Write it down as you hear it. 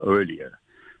earlier.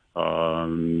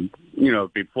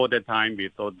 Before that time, we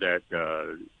thought that,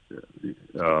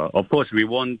 of course, we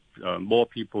want more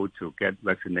people to get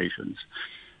vaccinations.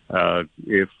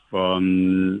 If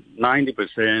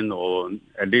 90% or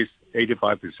at least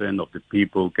 85% of the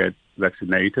people get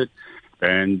vaccinated,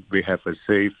 then we have a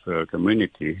safe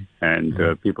community, and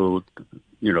people,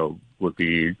 would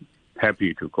be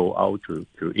happy to go out to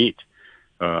eat.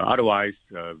 Otherwise,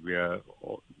 we are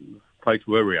quite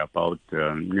worried about,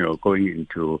 going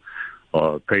into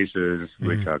places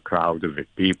which are crowded with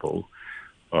people.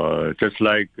 Just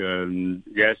like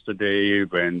yesterday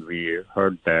when we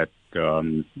heard that,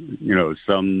 some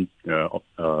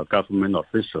government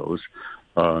officials,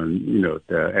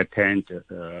 attend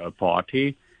a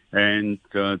party, and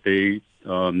they're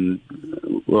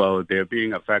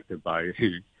being affected by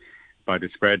the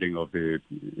spreading of the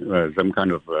some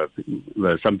kind of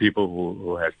some people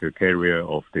who has the carrier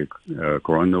of the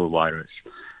coronavirus,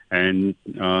 and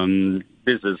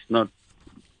this is not,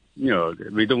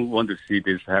 we don't want to see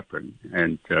this happen,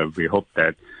 and we hope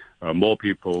that more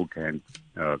people can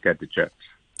get the jabs.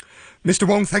 Mr.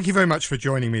 Wong, thank you very much for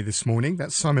joining me this morning.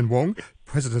 That's Simon Wong,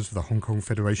 President of the Hong Kong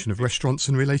Federation of Restaurants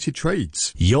and Related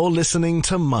Trades. You're listening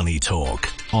to Money Talk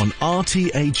on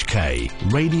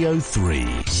RTHK Radio 3.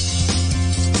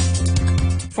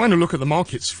 Final look at the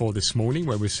markets for this morning,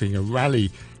 where we're seeing a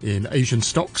rally in Asian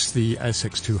stocks. The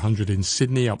ASX 200 in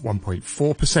Sydney up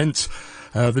 1.4%.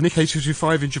 The Nikkei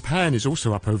 225 in Japan is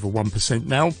also up over 1%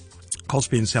 now.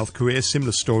 Kospi in South Korea,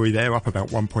 similar story there, up about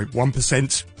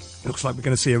 1.1%. Looks like we're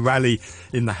going to see a rally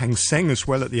in the Hang Seng as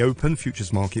well at the open.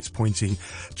 Futures markets pointing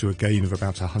to a gain of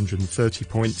about 130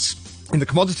 points. In the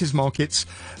commodities markets,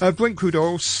 Brent crude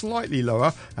oil slightly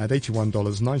lower at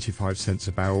 $81.95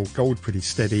 a barrel. Gold pretty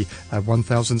steady at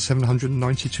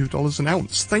 $1,792 an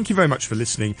ounce. Thank you very much for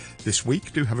listening this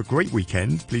week. Do have a great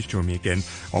weekend. Please join me again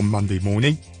on Monday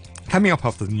morning. Coming up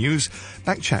after the news,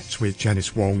 back chats with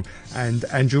Janice Wong and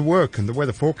Andrew Work, and the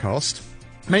weather forecast.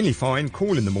 Mainly fine,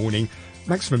 cool in the morning,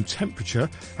 maximum temperature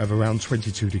of around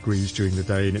 22 degrees during the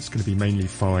day, and it's going to be mainly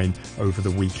fine over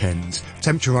the weekend.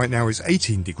 Temperature right now is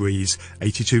 18 degrees,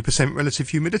 82% relative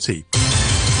humidity.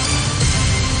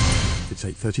 It's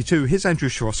 8:32. Here's Andrew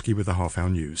Shorosky with the half-hour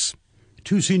news.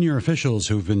 Two senior officials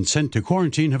who've been sent to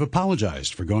quarantine have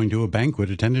apologized for going to a banquet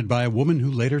attended by a woman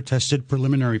who later tested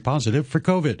preliminary positive for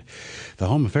COVID. The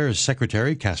Home Affairs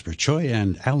Secretary, Casper Choi,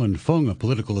 and Alan Fung, a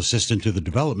political assistant to the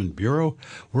Development Bureau,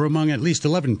 were among at least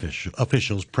 11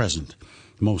 officials present.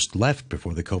 Most left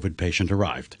before the COVID patient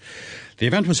arrived. The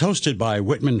event was hosted by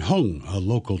Whitman Hung, a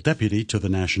local deputy to the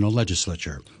National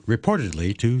Legislature,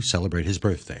 reportedly to celebrate his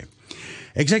birthday.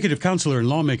 Executive Councillor and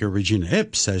lawmaker Regina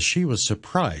Ip says she was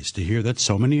surprised to hear that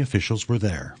so many officials were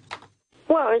there.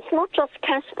 Well, it's not just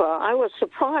Casper. I was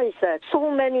surprised that so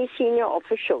many senior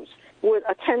officials would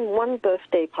attend one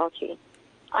birthday party.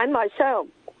 I myself,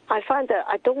 I find that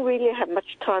I don't really have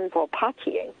much time for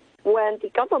partying. When the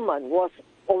government was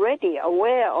already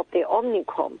aware of the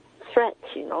Omicron threat,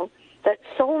 that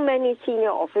so many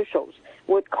senior officials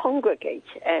would congregate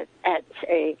at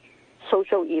a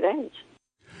social event.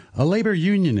 A labor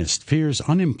unionist fears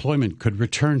unemployment could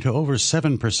return to over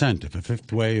 7% if a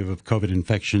fifth wave of COVID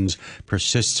infections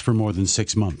persists for more than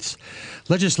 6 months.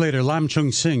 Legislator Lam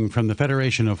Chung Sing from the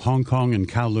Federation of Hong Kong and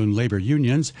Kowloon Labor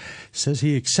Unions says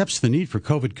he accepts the need for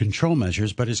COVID control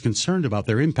measures but is concerned about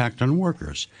their impact on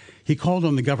workers. He called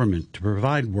on the government to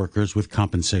provide workers with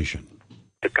compensation.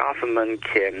 The government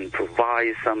can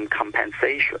provide some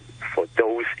compensation for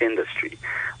those industry,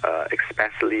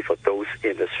 especially for those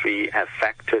industry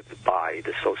affected by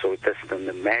the social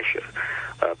distancing measure,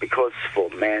 because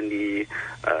for many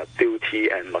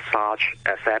beauty and massage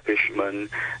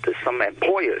establishment, some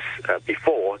employers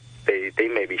before they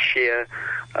maybe share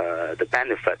the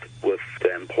benefit with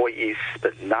the employees,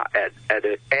 but not at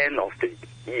the end of the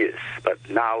years. But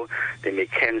now they may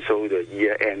cancel the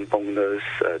year-end bonus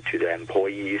to the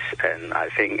employees, and I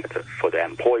think for the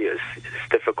employers, it's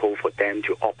difficult for them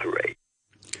to operate.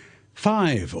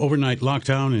 5 overnight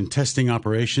lockdown and testing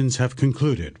operations have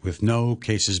concluded, with no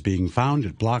cases being found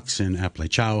at blocks in Apple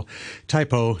Chow, Tai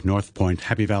Po, North Point,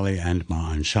 Happy Valley, and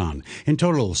Ma On Shan. In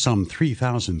total, some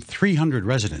 3,300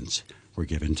 residents were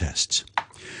given tests.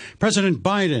 President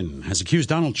Biden has accused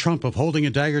Donald Trump of holding a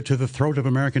dagger to the throat of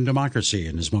American democracy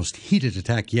in his most heated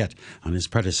attack yet on his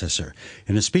predecessor.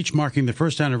 In a speech marking the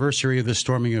first anniversary of the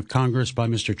storming of Congress by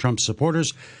Mr. Trump's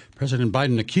supporters, President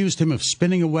Biden accused him of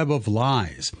spinning a web of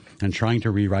lies and trying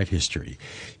to rewrite history.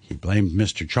 He blamed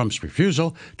Mr. Trump's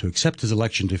refusal to accept his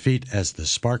election defeat as the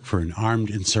spark for an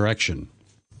armed insurrection.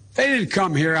 They didn't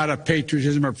come here out of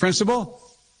patriotism or principle.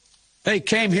 They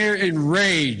came here in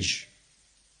rage.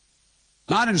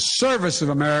 not in service of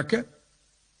America,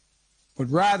 but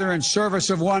rather in service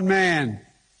of one man.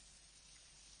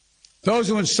 Those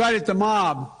who incited the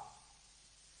mob,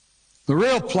 the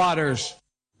real plotters.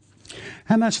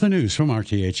 And that's the news from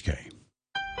RTHK.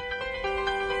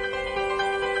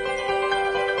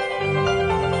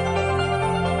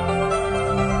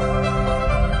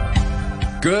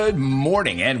 Good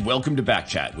morning and welcome to Back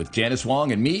Chat with Janice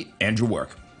Wong and me, Andrew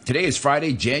Work. Today is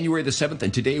Friday, January the 7th,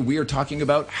 and today we are talking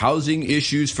about housing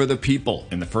issues for the people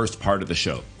in the first part of the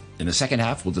show. In the second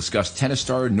half, we'll discuss tennis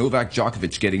star Novak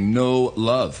Djokovic getting no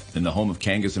love in the home of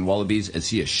Kangas and Wallabies as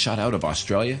he is shut out of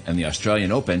Australia and the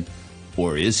Australian Open,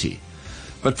 or is he?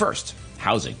 But first,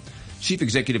 housing. Chief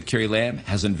Executive Carrie Lam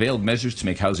has unveiled measures to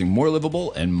make housing more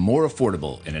livable and more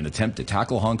affordable in an attempt to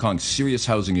tackle Hong Kong's serious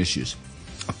housing issues.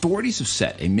 Authorities have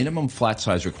set a minimum flat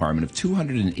size requirement of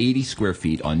 280 square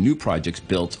feet on new projects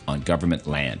built on government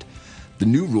land. The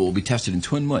new rule will be tested in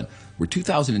Tuen Mun, where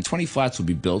 2,020 flats will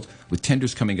be built, with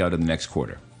tenders coming out in the next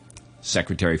quarter.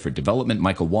 Secretary for Development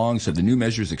Michael Wong said the new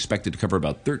measure is expected to cover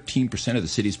about 13% of the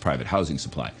city's private housing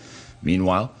supply.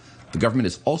 Meanwhile, the government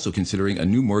is also considering a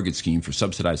new mortgage scheme for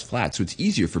subsidized flats, so it's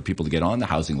easier for people to get on the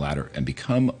housing ladder and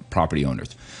become property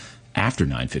owners. After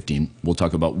 9:15, we'll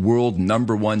talk about world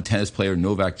number one tennis player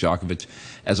Novak Djokovic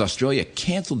as Australia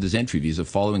canceled his entry visa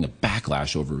following a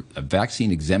backlash over a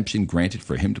vaccine exemption granted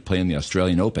for him to play in the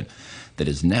Australian Open that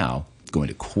is now going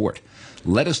to court.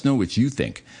 Let us know what you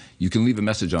think. You can leave a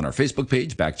message on our Facebook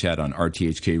page, Backchat on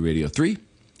RTHK Radio 3.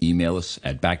 Email us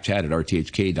at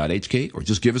backchat@rthk.hk or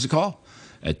just give us a call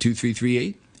at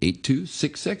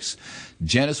 2338-8266.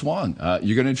 Janice Wong,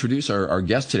 you're going to introduce our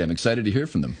guest today. I'm excited to hear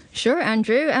from them. Sure,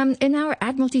 Andrew. In our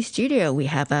Admiralty studio, we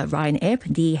have Ryan Ip,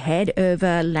 the head of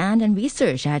land and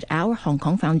research at our Hong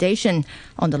Kong Foundation.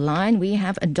 On the line, we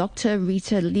have Dr.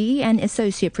 Rita Lee, an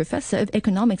associate professor of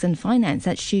economics and finance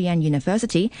at Shiyan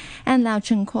University, and Lau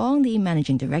Cheng Kwong, the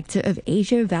managing director of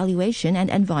Asia Valuation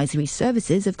and Advisory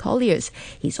Services of Colliers.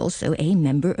 He's also a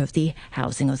member of the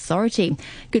Housing Authority.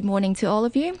 Good morning to all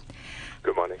of you.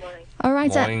 Good morning. All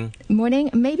right. Morning.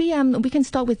 Maybe we can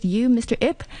start with you, Mr.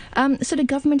 Ip. So the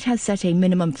government has set a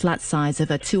minimum flat size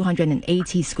of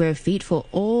 280 square feet for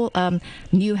all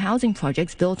new housing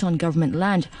projects built on government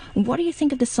land. What do you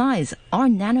think of the size? Are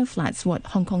nano flats what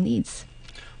Hong Kong needs?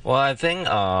 Well, I think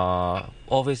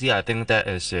obviously I think that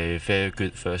is a very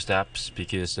good first step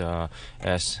because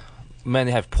as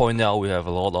many have pointed out, we have a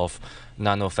lot of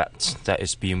nano flats that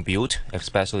is being built,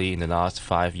 especially in the last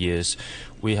 5 years.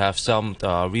 We have some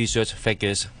research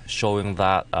figures showing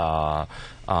that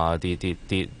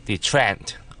the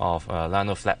trend of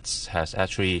nano flats has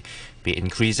actually been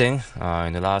increasing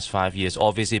in the last 5 years.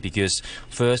 Obviously, because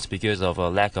of a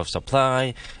lack of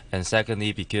supply, and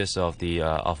secondly because of the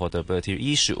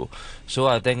affordability issue. So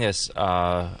I think it's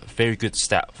a very good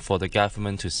step for the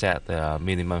government to set the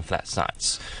minimum flat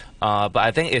size. But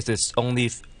I think it is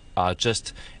only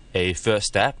just a first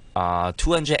step.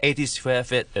 280 square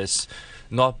feet is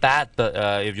not bad, but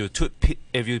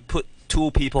if you put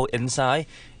two people inside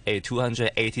a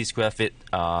 280 square feet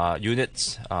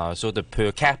units, so the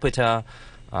per capita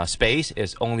space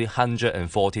is only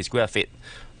 140 square feet.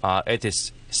 It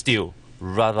is still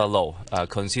rather low,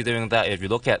 considering that if you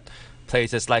look at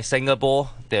places like Singapore,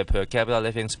 their per capita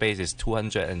living space is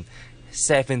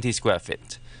 270 square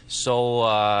feet.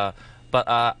 So, but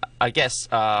I guess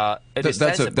it is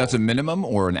sensible. That's a minimum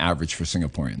or an average for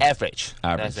Singaporeans? Average.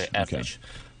 Average. That's the average.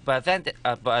 Okay. But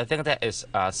I think that is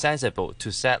sensible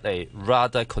to set a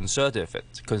rather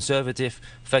conservative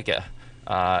figure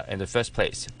in the first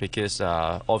place, because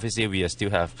obviously we still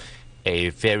have a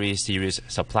very serious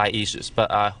supply issues.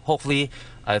 But hopefully,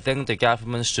 I think the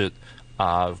government should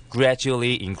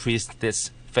gradually increase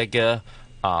this figure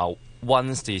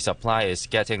once the supply is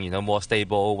getting more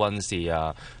stable, once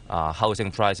the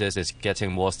housing prices is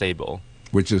getting more stable.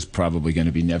 Which is probably going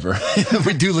to be never.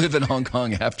 We do live in Hong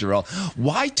Kong after all.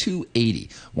 Why 280?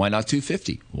 Why not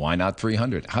 250? Why not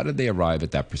 300? How did they arrive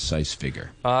at that precise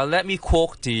figure? Let me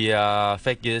quote the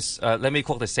figures. Let me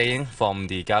quote the saying from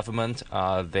the government.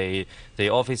 They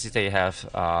obviously have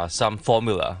some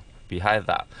formula behind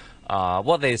that.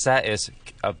 What they said is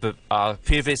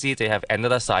previously they have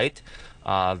another site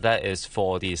that is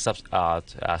for the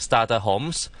starter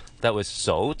homes that was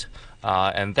sold.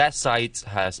 And that site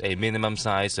has a minimum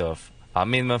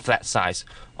flat size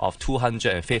of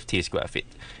 250 square feet.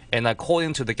 And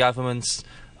according to the government's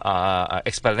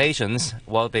explanations,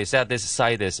 well, they said this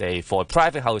site is for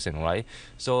private housing, right?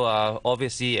 So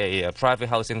obviously a private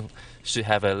housing should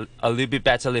have a little bit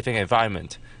better living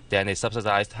environment than a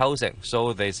subsidized housing.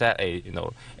 So they said a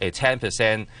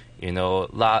 10%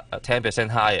 10%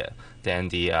 higher then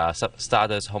the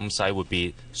starters home site would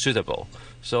be suitable.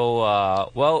 So,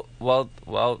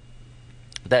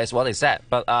 that is what they said.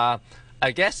 But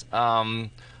I guess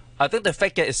I think the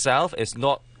figure itself is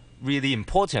not really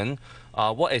important.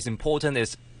 What is important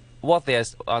is what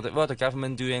the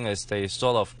government doing is they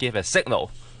sort of give a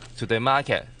signal to the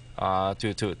market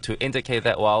to indicate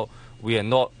that, well, we are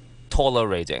not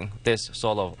tolerating this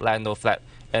sort of land no flat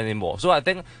anymore. So I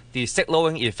think the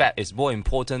signaling effect is more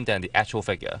important than the actual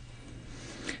figure.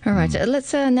 All right,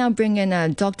 let's now bring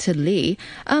in Dr. Lee.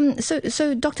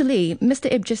 So Dr. Lee,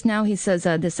 Mr. Ip just now, he says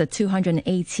this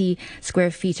 280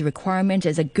 square feet requirement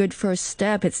is a good first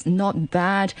step. It's not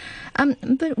bad.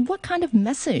 But what kind of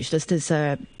message does this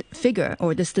figure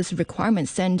or this requirement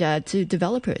send to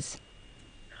developers?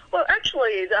 Well,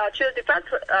 actually, to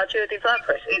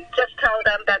developers, it just tells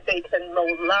them that they can no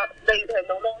longer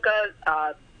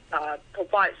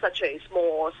provide such a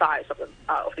small size of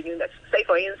the units. Say,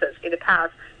 for instance, in the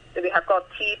past, we have got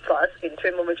T plus in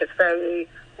Trimble, which is very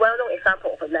well-known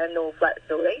example of a land no flat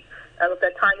building.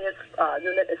 The tiniest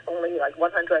unit is only like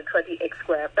 128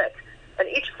 square feet, and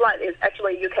each flat is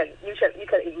actually you can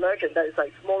imagine that it's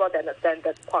like smaller than a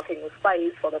standard parking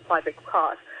space for the private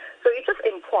cars. So it just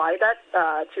implies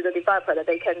that to the developer that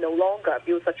they can no longer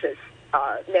build such as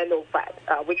nano flat,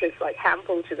 which is like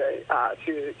harmful to the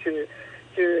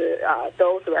to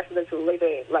those residents who live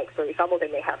in, like, for example, they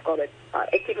may have got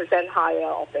 80% higher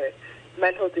of the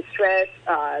mental distress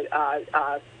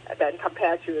than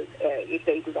compared to if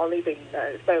they do not live in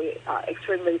a very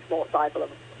extremely small size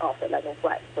of the land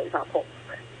flat, for example.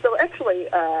 So actually,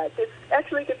 this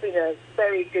actually gives me a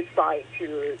very good sign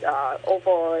to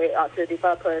to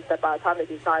developers that by the time they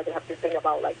decide, they have to think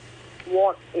about like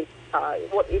what is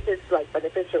like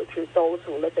beneficial to those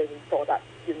who live in for that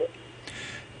unit.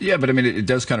 Yeah, but I mean, it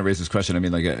does kind of raise this question. I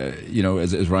mean, like,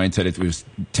 as Ryan said, it was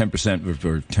 10%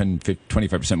 or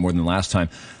 25% more than the last time.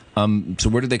 So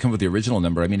where did they come with the original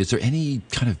number? I mean, is there any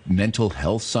kind of mental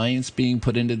health science being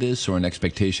put into this, or an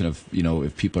expectation of,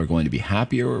 if people are going to be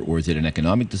happier, or is it an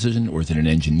economic decision, or is it an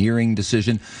engineering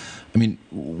decision? I mean,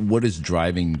 what is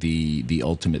driving the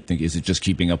ultimate thing? Is it just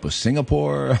keeping up with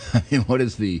Singapore? I mean, what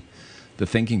is the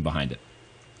thinking behind it?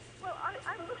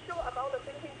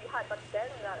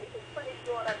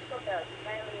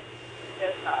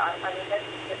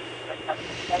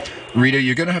 Rita,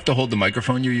 you're going to have to hold the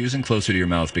microphone you're using closer to your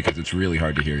mouth because it's really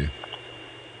hard to hear you.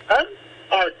 Hold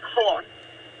on.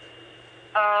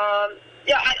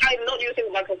 I'm not using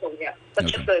the microphone yet, but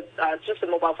okay. just the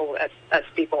mobile phone as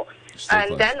people. Still and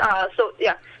close. Then,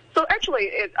 So actually,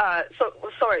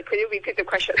 sorry, could you repeat the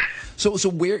question? So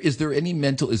where is there any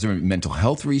mental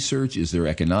health research? Is there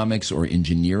economics or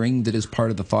engineering that is part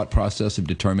of the thought process of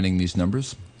determining these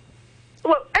numbers?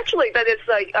 Well, actually, that is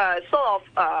like sort of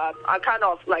a kind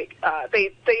of like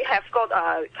they have got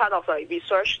a kind of like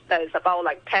research that is about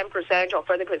like 10% or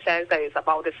 30% that is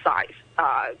about the size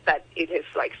that it is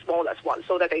like smallest one,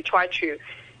 so that they try to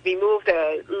remove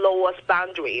the lowest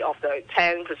boundary of the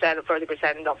 10% or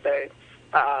 30% of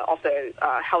the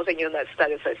housing units that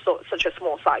is such a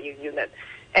small size unit.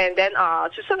 And then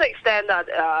to some extent that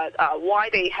why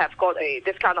they have got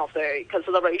this kind of the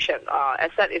consideration,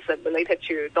 as that is related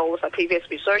to those previous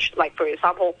research, like for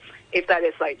example, if that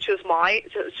is like too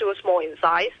small in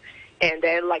size, and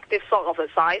then like this sort of a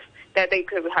size, that they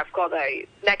could have got a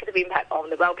negative impact on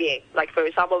the well-being, like for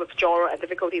example withdrawal and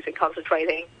difficulties in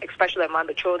concentrating, especially among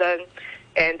the children.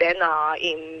 And then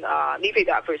in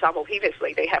Rita, for example,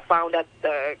 previously they have found that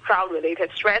the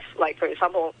crowd-related stress, like for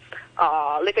example,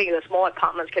 living in a small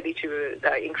apartments can lead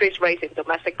to increased rates in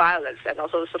domestic violence and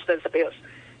also substance abuse.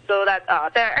 So that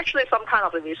there are actually some kind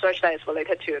of research that is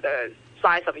related to the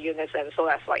size of units, and so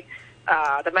that's like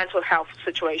the mental health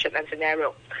situation and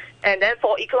scenario. And then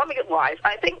for economic-wise,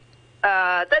 I think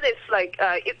that is like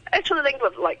it's actually linked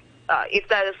with like if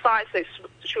the size is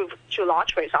too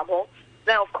large, for example.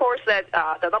 Then, of course, that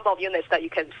the number of units that you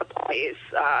can supply is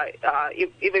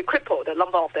it will cripple the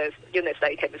number of the units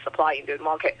that you can supply in the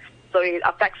market. So it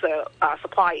affects the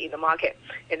supply in the market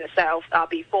in itself.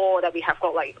 Before that, we have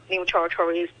got like new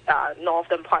territories,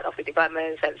 northern part of the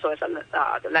developments, and so as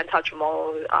the land touch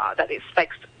mode that is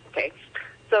fixed. Okay,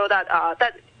 so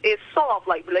that is sort of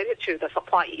like related to the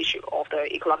supply issue of the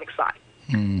economic side.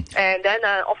 And then,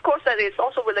 of course, that is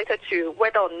also related to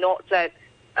whether or not that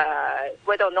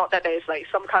there is like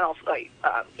some kind of like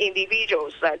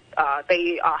individuals that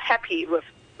they are happy with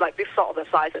like this sort of the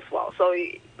size as well. So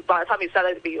by the time we sell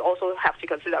it, we also have to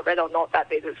consider whether or not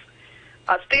that it is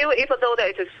still, even though that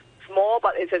it is small,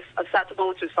 but it is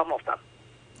acceptable to some of them.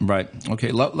 Right.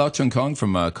 Okay. Lau Chung Kong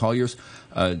from Colliers.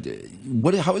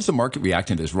 How is the market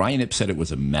reacting to this? Ryan Ip said it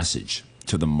was a message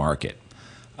to the market.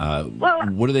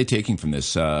 What are they taking from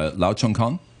this? Lau Chung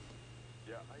Kong?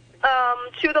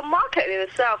 To the market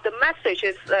itself, the message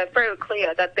is very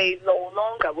clear that they no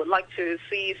longer would like to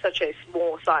see such a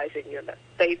small sizing unit.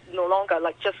 They no longer,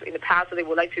 like just in the past, they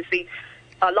would like to see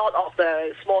a lot of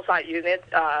the small size unit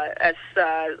as,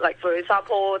 like for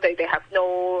example, they have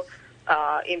no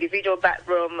individual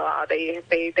bedroom.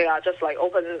 They are just like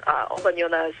open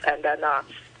units, and then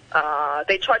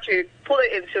they try to put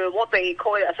it into what they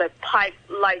call it as a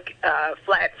pipe-like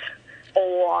flat.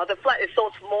 Or the flat is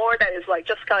so small that it's like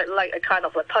just kind of like a kind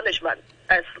of a punishment,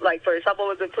 as like for example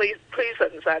with the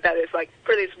prisons that is like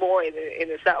pretty small in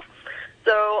itself.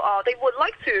 So they would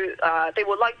like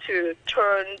to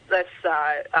turn this.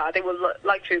 They would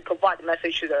like to provide a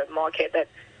message to the market that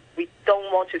we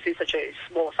don't want to see such a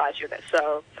small size unit.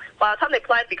 So by the time they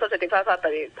plan, because it depends on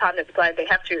the time they plan, they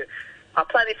have to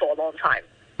plan it for a long time.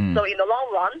 So in the long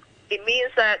run, it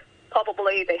means that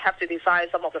probably they have to design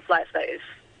some of the flats that is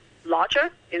larger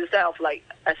instead of like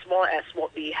as small as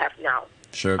what we have now.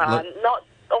 Sure. Not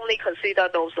only consider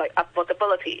those like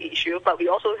affordability issue, but we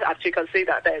also have to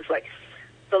consider there's like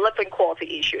the living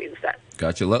quality issue instead.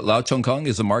 Gotcha. Lau Chung Kong,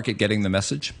 is the market getting the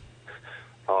message?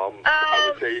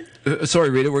 I would say... sorry,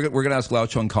 Rita, we're going to ask Lau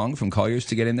Chung Kong from Colliers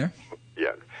to get in there.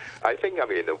 Yeah. I think,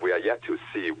 we are yet to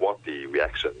see what the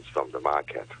reactions from the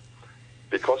market.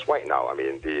 Because right now,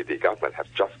 the government has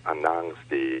just announced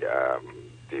the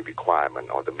requirement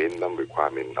or the minimum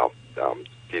requirement of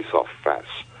these sort of flats.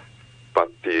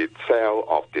 But the sale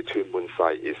of the Twin Moon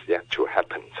site is yet to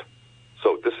happen.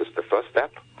 So this is the first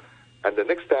step. And the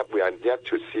next step we are yet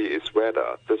to see is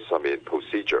whether this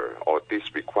procedure or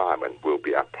this requirement will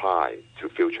be applied to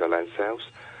future land sales,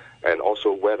 and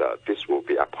also whether this will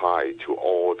be applied to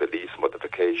all the lease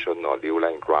modification or new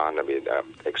land grant,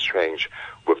 exchange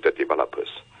with the developers.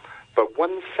 But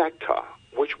one sector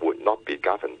which would not be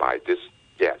governed by this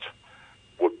yet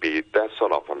would be that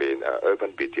sort of,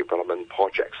 urban redevelopment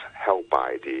projects held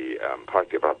by the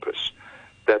private developers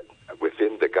that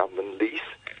within the government lease,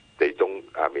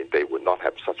 they would not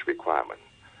have such requirement.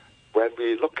 When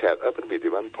we look at urban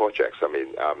redevelopment projects,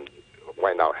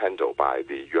 right now handled by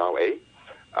the URA,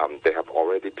 they have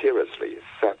already previously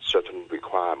set certain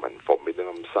requirement for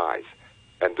minimum size,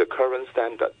 and the current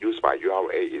standard used by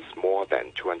URA is more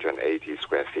than 280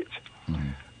 square feet.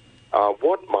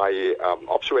 What my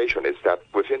observation is that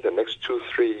within the next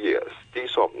 2-3 years,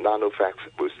 these sort of nano flats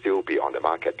will still be on the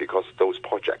market because those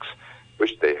projects,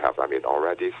 which they have,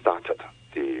 already started,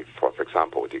 for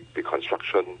example, the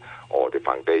construction or the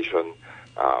foundation,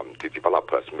 the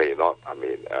developers may not,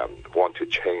 want to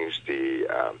change the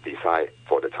design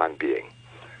for the time being.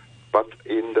 But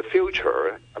in the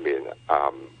future,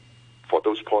 for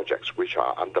those projects which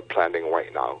are under planning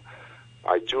right now,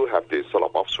 I do have this sort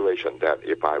of observation that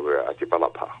if I were a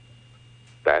developer,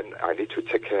 then I need to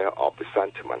take care of the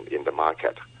sentiment in the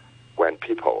market when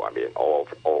people,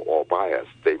 or buyers,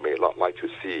 they may not like to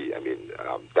see,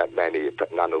 that many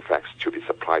nano flats to be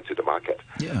supplied to the market.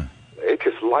 Yeah. It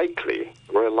is likely,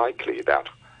 very likely that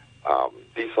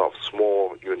these sort of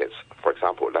small units, for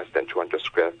example, less than 200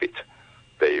 square feet,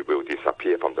 they will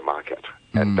disappear from the market.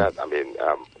 And that,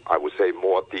 I would say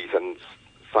more decent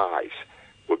size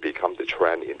would become the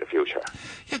trend in the future.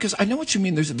 Yeah, because I know what you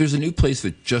mean. There's a new place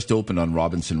that just opened on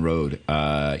Robinson Road.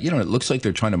 It looks like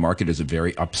they're trying to market as a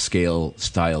very upscale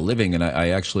style living. And I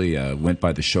actually went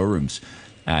by the showrooms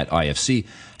at IFC,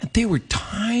 and they were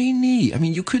tiny.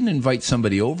 You couldn't invite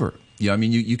somebody over.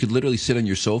 You could literally sit on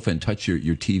your sofa and touch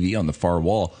your TV on the far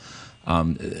wall.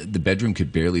 The bedroom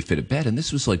could barely fit a bed, and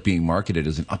this was like being marketed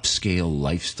as an upscale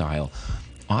lifestyle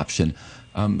option.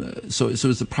 So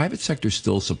is the private sector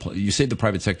still supply? You say the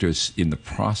private sector is in the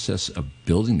process of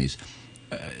building these.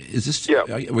 Is this? Yeah.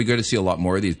 We're going to see a lot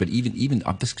more of these, but even the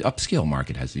upscale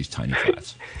market has these tiny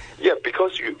flats. Yeah,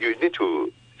 because you need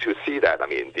to see that.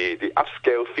 The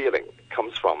upscale feeling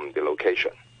comes from the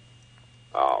location,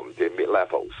 the mid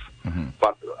levels. Mm-hmm.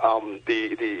 But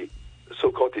the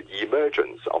so-called the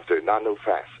emergence of the nano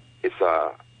flats is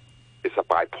a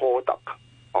byproduct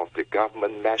of the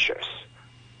government measures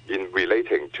in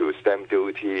relating to stamp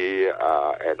duty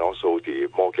and also the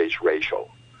mortgage ratio.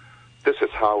 This is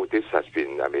how this has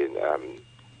been,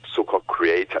 so-called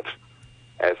created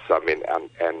as,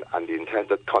 an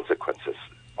unintended consequences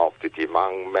of the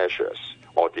demand measures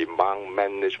or demand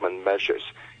management measures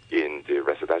in the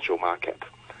residential market.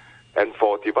 And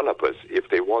for developers, if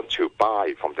they want to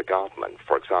buy from the government,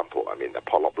 for example, a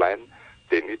plot of land,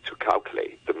 they need to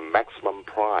calculate the maximum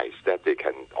price that they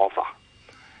can offer.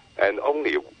 And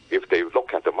only if they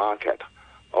look at the market,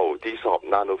 these sort of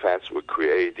nano flats will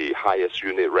create the highest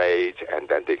unit rate, and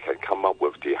then they can come up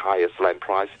with the highest land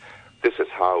price. This is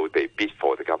how they bid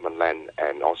for the government land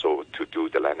and also to do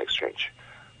the land exchange.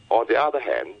 On the other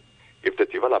hand, if the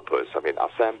developers,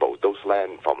 assemble those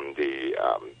land from the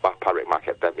public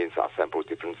market, that means assemble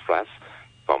different flats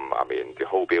from, the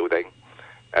whole building,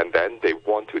 and then they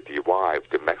want to derive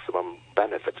the maximum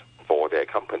benefit for their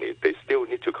company, they still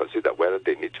need to consider whether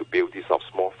they need to build these sort of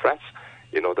small flats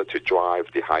in order to drive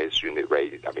the highest unit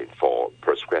rate, for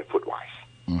per square foot wise.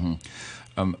 Mm-hmm.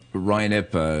 Ryan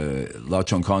Ip, Lau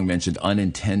Chong Kong mentioned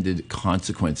unintended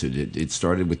consequences. It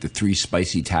started with the 3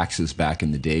 spicy taxes back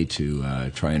in the day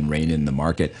to try and rein in the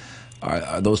market.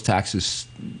 Are those taxes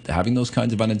having those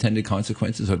kinds of unintended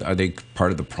consequences? Are they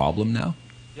part of the problem now?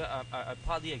 Yeah, I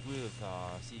partly agree with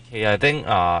CK. I think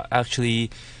actually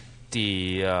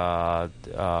the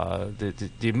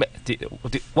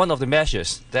one of the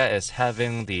measures that is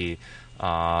having the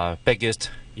biggest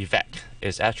effect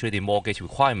is actually the mortgage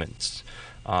requirements,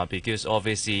 because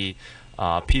obviously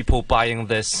people buying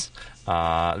this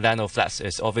land flats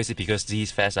is obviously because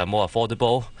these flats are more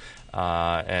affordable,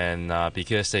 and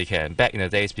because they can, back in the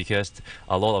days, because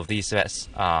a lot of these flats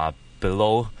are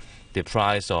below the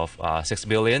price of 6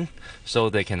 million, so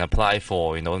they can apply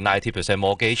for 90%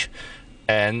 mortgage.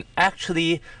 And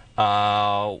actually,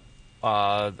 when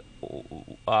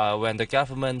the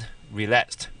government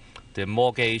relaxed the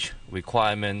mortgage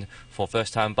requirement for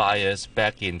first-time buyers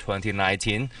back in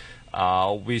 2019,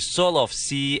 we sort of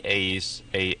see a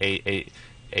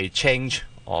change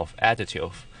of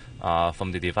attitude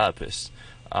from the developers.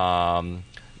 Now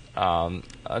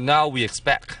we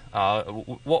expect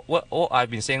what I've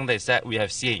been saying is that we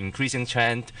have seen an increasing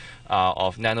trend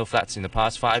of nano flats in the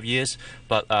past 5 years,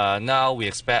 but now we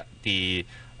expect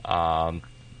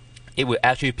it will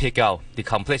actually peak out. The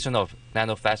completion of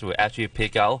nano flats will actually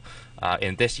peak out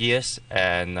in this years,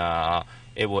 and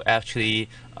it will actually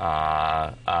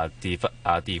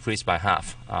decrease by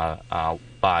half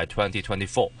by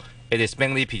 2024. It is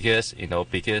mainly because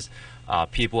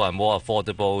people are more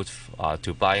affordable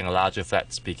to buying larger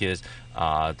flats because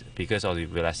of the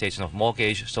relaxation of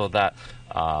mortgage, so that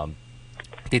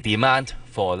the demand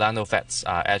for nano flats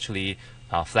are actually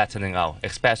flattening out,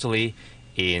 especially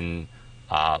in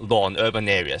non-urban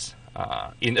areas.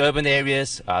 In urban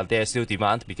areas, there's still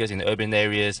demand, because in urban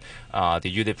areas, the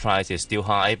unit price is still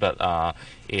high, but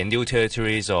in new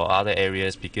territories or other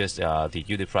areas, because the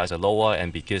unit price are lower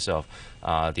and because of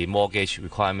the mortgage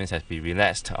requirements has been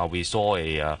relaxed, we saw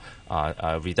a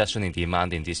reduction in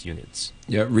demand in these units.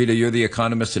 Yeah, Rita, you're the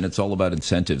economist, and it's all about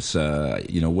incentives.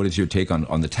 What is your take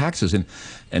on the taxes and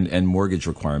mortgage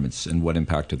requirements, and what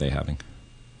impact are they having?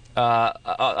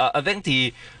 I think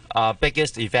the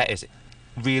biggest effect is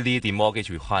really the mortgage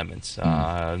requirements.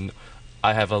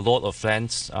 I have a lot of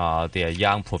friends. They are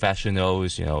young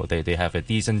professionals. They have a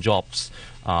decent jobs.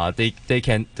 They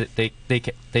can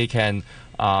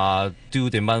do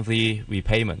the monthly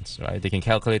repayments, right? They can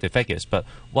calculate the figures, but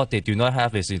what they do not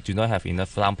have is they do not have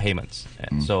enough down payments.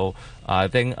 So I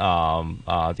think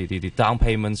the down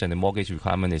payments and the mortgage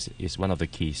requirement is one of the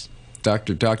keys.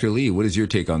 Dr. Lee, what is your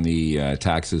take on the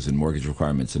taxes and mortgage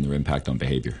requirements and their impact on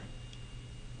behavior?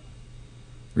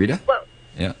 Rita? Well,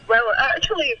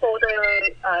 actually, for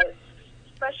the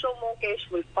special mortgage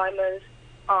requirements,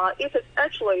 if it's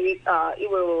actually it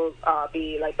will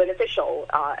be beneficial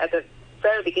at the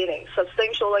very beginning,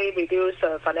 substantially reduce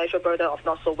the financial burden of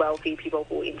not so wealthy people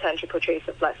who intend to purchase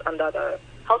the flats under the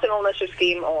housing ownership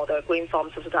scheme or the green farm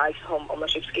subsidized home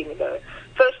ownership scheme in the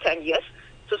first 10 years.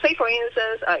 So say, for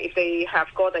instance, if they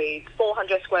have got a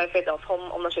 400 square feet of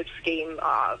home ownership scheme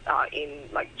in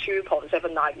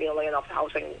 2.79 million of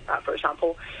housing, for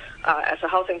example, as a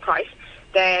housing price,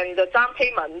 then the down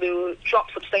payment will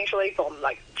drop substantially from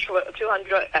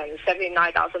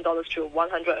 $279,000 to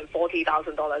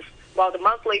 $140,000, while the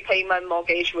monthly payment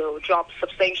mortgage will drop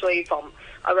substantially from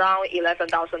around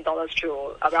 $11,000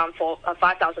 to around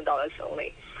 $5,000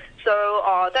 only. So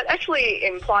that actually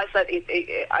implies that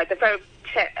at the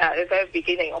very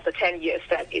beginning of the 10 years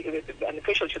that it will be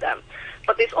beneficial to them.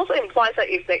 But this also implies that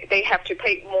if they have to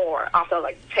pay more after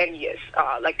 10 years,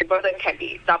 the burden can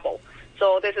be double.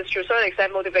 So this is to a certain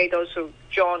extent motivate those who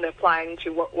join the plan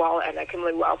to work well and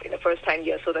accumulate wealth in the first 10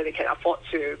 years so that they can afford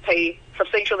to pay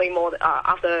substantially more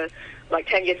after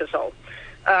 10 years or so.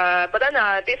 But then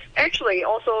this actually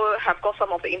also have got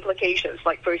some of the implications,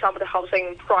 like, for example, the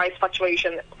housing price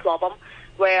fluctuation problem,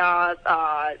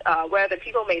 where the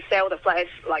people may sell the flats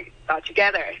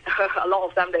together. A lot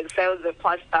of them they sell the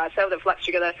flats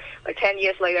together 10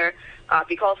 years later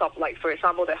because of for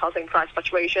example the housing price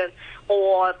fluctuation,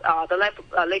 or the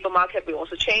labor market will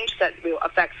also change that will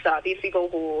affect these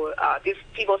people's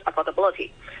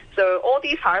affordability. So all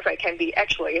these, however, can be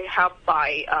actually helped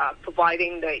by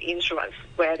providing the insurance,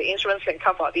 where the insurance can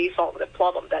cover these sort of the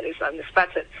problem that is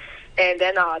unexpected, and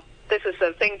then this is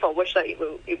a thing for which that it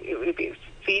will be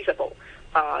feasible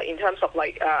in terms of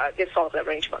this sort of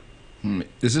arrangement.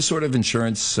 Is this sort of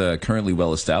insurance currently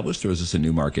well established, or is this a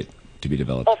new market to be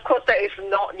developed? Of course, that is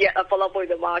not yet available in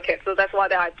the market, so that's why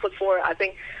that I put forward. I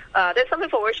think there's something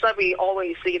for which that we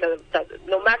always see that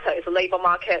no matter it's the labor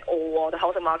market or the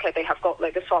housing market, they have got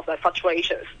this sort of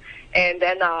fluctuations, and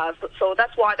then so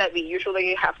that's why that we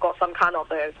usually have got some kind of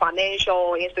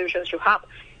financial institutions to help.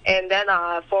 And then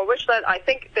for which that I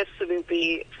think this will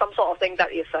be some sort of thing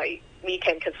that is we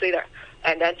can consider,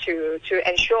 and then to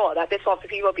ensure that this sort of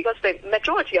people, because the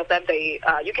majority of them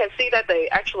you can see that they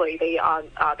are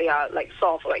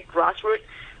sort of grassroots,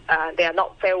 they are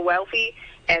not very wealthy,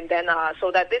 and then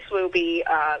so that this will be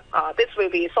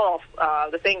sort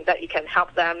of the thing that you can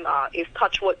help them if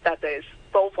touch wood that there's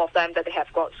both of them that they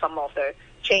have got some of the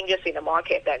changes in the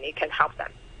market, then it can help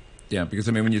them. Yeah,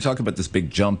 because when you talk about this big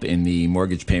jump in the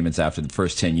mortgage payments after the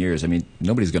first 10 years,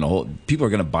 nobody's going to people are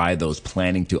going to buy those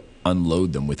planning to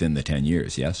unload them within the 10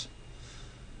 years, yes?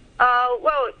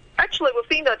 Well, actually,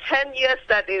 within the 10 years,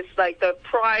 that is the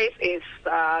price is,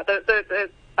 the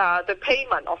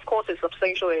payment, of course, is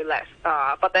substantially less.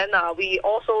 But then we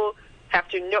also have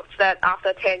to note that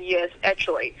after 10 years,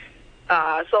 actually,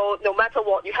 so no matter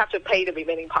what, you have to pay the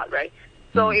remaining part, right?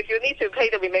 So if you need to pay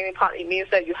the remaining part, it means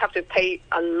that you have to pay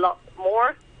a lot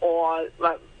more, or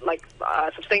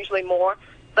substantially more.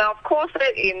 But of course,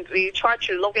 we try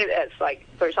to look at it as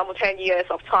for example, 10 years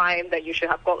of time that you should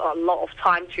have got a lot of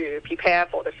time to prepare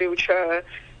for the future.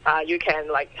 You can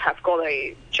have got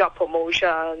a job promotion,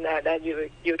 and then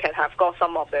you can have got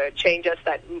some of the changes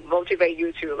that motivate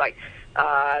you to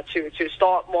to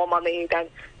store more money. Then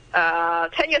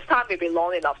 10 years time will be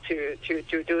long enough to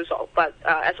do so. But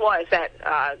as what I said,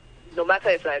 no matter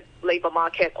if it's a labor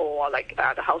market or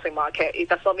the housing market, it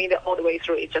does not mean that all the way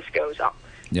through it just goes up.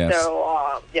 Yes.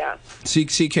 So yeah.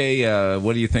 CK,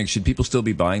 what do you think? Should people still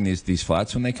be buying these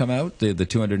flats when they come out? The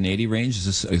 280 range,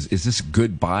 is this a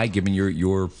good buy given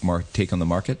your take on the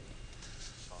market?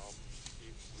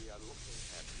 We are looking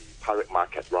at the private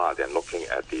market rather than looking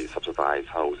at the subsidized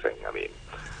housing.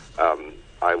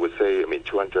 I would say,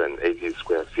 280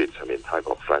 square feet, type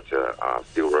of flats are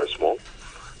still very small.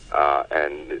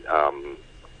 And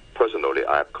personally,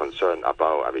 I am concerned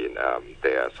about,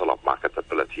 their sort of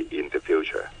marketability in the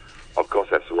future. Of course,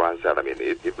 as Ryan said,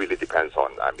 it really depends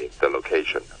on, the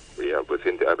location. We are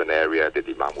within the urban area, the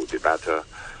demand would be better.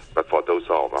 But for those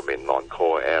of,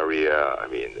 non-core area,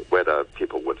 whether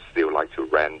people would still like to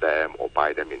rent them or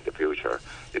buy them in the future,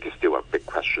 it is still a big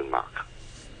question mark.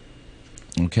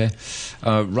 Okay.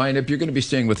 Ryan, you're going to be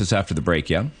staying with us after the break,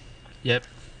 yeah? Yep.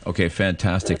 Okay,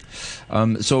 fantastic.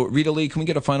 So, Rita Lee, can we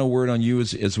get a final word on you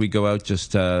as we go out?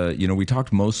 Just, we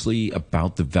talked mostly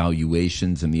about the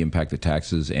valuations and the impact that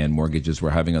taxes and mortgages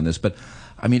were having on this. But,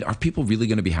 are people really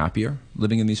going to be happier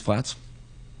living in these flats?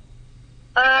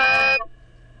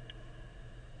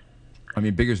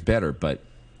 Bigger's better, but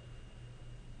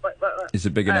is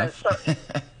it big enough?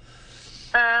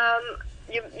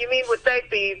 You mean would they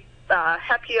be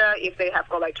happier if they have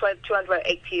got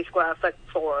 280 square foot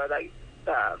for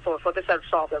this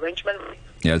sort of arrangement?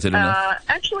 Yeah, is it enough?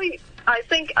 Actually, I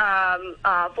think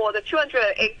for the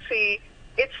 280,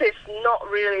 it is not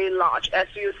really large. As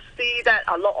you see that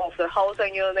a lot of the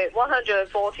housing unit,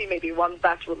 140 maybe one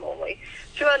bedroom only.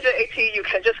 280 you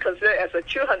can just consider as a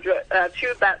 2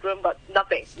 bedroom, but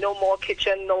nothing, no more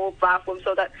kitchen, no bathroom.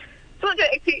 So that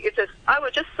 280 I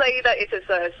would just say that it is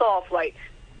a sort of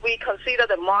we consider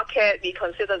the market, we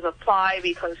consider the supply,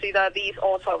 we consider these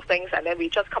all sorts of things, and then we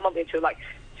just come up into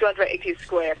 280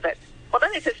 square feet. But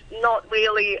then it is not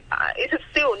really, it is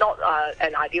still not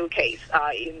an ideal case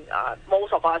in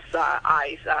most of us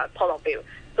eyes point of view.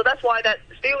 So that's why that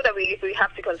still that we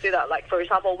have to consider, for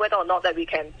example, whether or not that we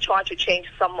can try to change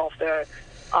some of the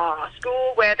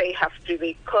school where they have to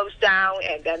be closed down,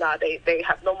 and then they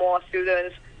have no more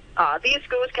students. These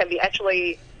schools can be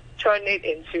actually turn it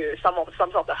into some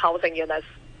of the housing units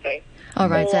Okay. All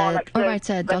right,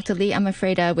 Dr. Lee, I'm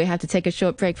afraid we have to take a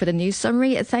short break for the news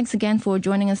summary. Thanks again for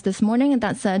joining us this morning. And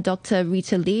that's Dr.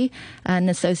 Rita Lee, an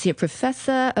Associate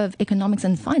Professor of Economics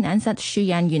and Finance at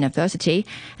Shuyang University.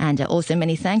 And also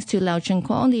many thanks to Lau Chen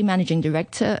Kwong, the Managing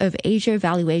Director of Asia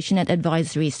Valuation and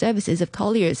Advisory Services of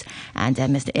Colliers. And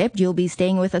Mr. Ip, you'll be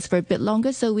staying with us for a bit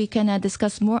longer so we can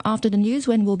discuss more after the news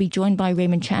when we'll be joined by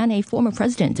Raymond Chan, a former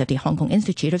president of the Hong Kong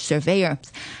Institute of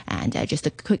Surveyors. And just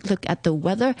a quick look at the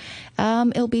weather.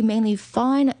 It'll be mainly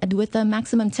fine with a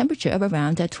maximum temperature of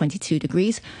around 22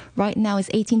 degrees. Right now it's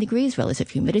 18 degrees,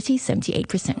 relative humidity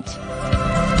 78%.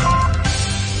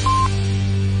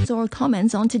 Or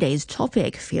comments on today's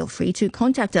topic, feel free to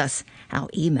contact us. Our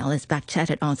email is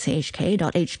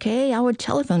backchat@rthk.hk. Our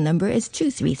telephone number is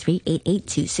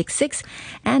 233-88266.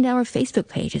 And our Facebook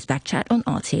page is Backchat on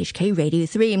RTHK Radio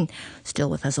 3. Still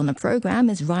with us on the program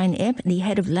is Ryan Ip, the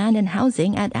head of land and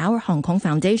housing at our Hong Kong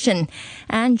Foundation.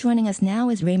 And joining us now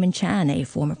is Raymond Chan, a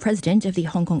former president of the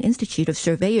Hong Kong Institute of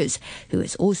Surveyors, who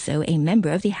is also a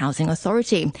member of the Housing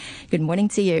Authority. Good morning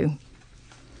to you.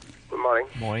 Good morning.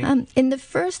 Morning. In the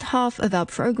first half of our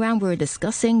program, we're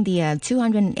discussing the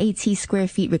 280 square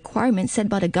feet requirement set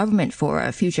by the government for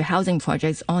future housing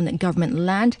projects on government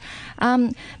land.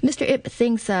 Mr. Ip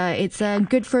thinks it's a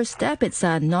good first step. It's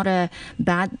not a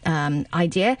bad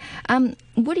idea.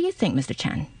 What do you think, Mr.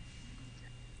 Chan?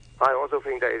 I also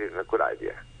think that it is a good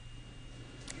idea.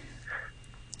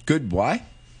 Good, why?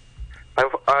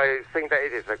 I think that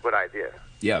it is a good idea.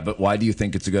 Yeah, but why do you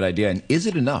think it's a good idea? And is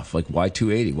it enough? Like, why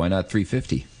 280? Why not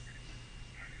 350?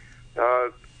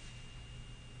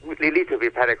 We need to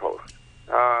be practical.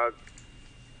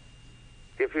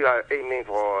 If you are aiming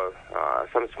for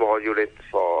some small units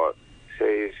for,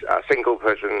 say, a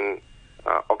single-person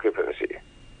occupancy,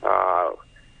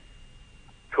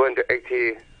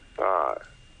 280, I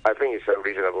think it's a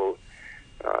reasonable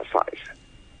size.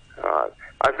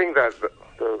 I think that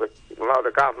now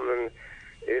the government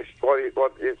is what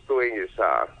it's doing is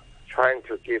trying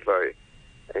to give a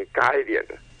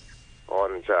guidance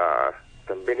on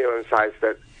the minimum size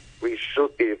that we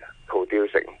should be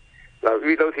producing. Now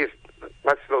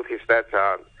let's notice that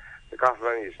the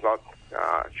government is not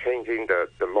changing the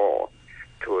law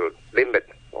to limit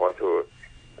or to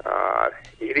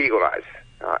illegalize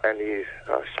any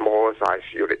small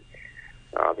size unit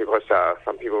because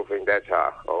some people think that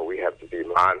we have to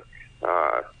demand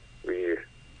we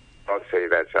not say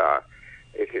that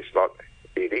it is not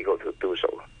illegal to do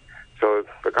so. So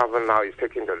the government now is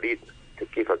taking the lead to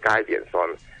give a guidance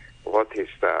on what is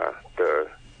the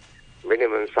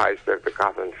minimum size that the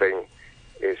government thinks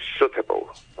is suitable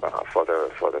for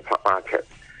the market.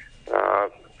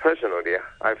 Personally,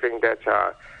 I think that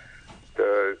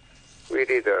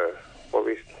what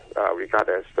we regard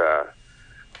as the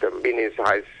mini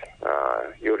size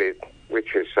unit,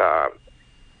 which is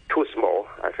too small,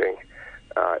 I think.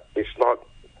 It's not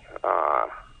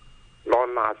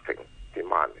long-lasting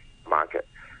demand market.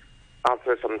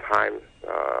 After some time,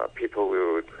 people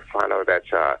will find out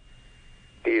that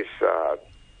these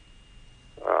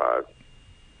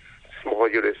small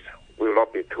units will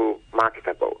not be too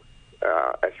marketable,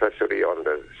 especially on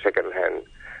the second-hand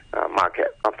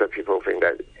market. After people think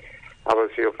that, I will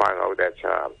still find out that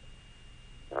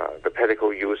the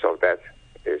practical use of that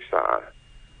is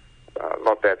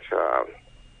not that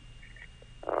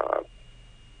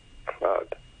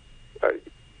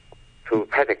too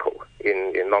practical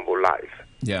in normal life.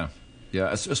 Yeah,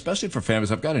 especially for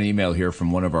families. I've got an email here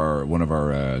from one of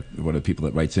the people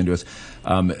that writes into us,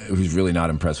 who's really not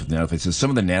impressed with nanoflats. He says some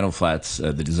of the nanoflats,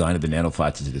 the design of the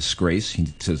nanoflats is a disgrace. He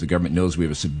says the government knows we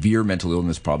have a severe mental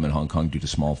illness problem in Hong Kong due to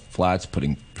small flats,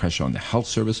 putting pressure on the health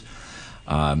service.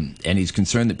 And he's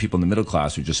concerned that people in the middle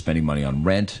class are just spending money on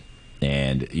rent,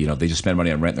 and they just spend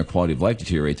money on rent and their quality of life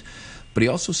deteriorates. But he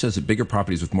also says that bigger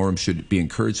properties with more rooms should be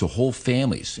encouraged so whole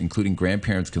families, including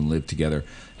grandparents, can live together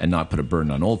and not put a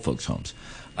burden on old folks' homes.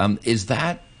 Is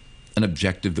that an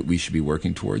objective that we should be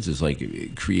working towards? Is like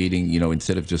creating,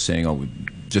 instead of just saying,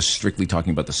 just strictly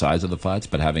talking about the size of the flats,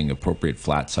 but having appropriate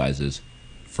flat sizes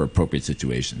for appropriate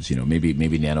situations.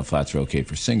 Maybe nano flats are okay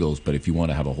for singles, but if you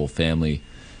want to have a whole family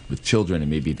with children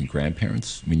and maybe even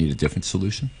grandparents, we need a different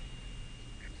solution?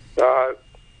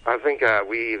 I think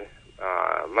we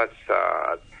must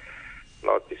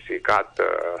not disregard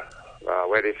the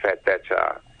very fact that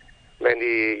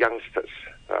many youngsters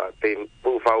they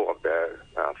move out of their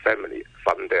family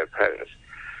from their parents.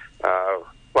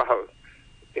 Well,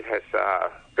 it has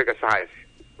bigger size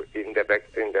in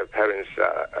their parents'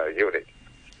 unit,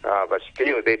 but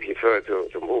still they prefer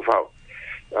to move out.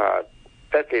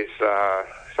 That is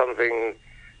something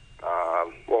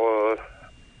more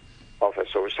of a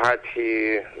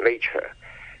society nature,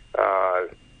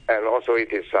 and also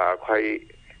it is quite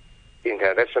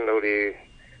internationally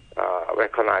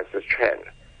recognized trend,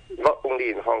 not only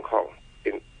in Hong Kong,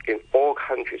 in all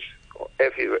countries,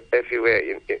 everywhere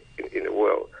in the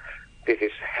world, this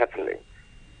is happening.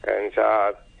 And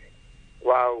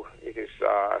while it is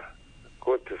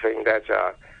good to think that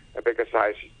a bigger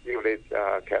size unit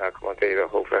can accommodate the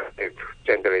whole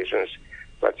generations,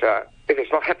 but it is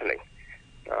not happening.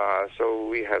 So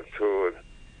we have to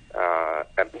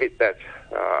admit that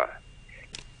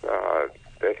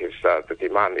that is the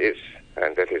demand is,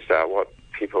 and that is what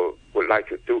people would like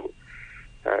to do.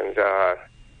 And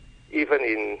even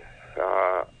in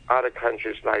other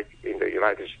countries like in the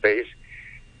United States,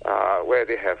 where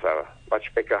they have a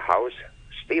much bigger house,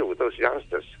 still those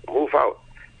youngsters move out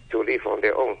to live on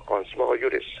their own on small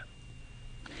units.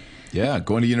 Yeah,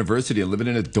 going to university and living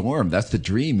in a dorm. That's the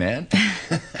dream, man.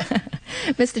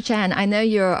 Mr. Chan, I know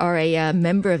you are a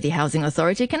member of the Housing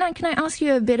Authority. Can I ask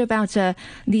you a bit about the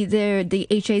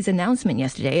HA's announcement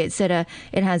yesterday? It said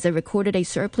it has recorded a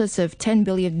surplus of $10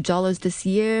 billion this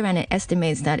year, and it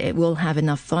estimates that it will have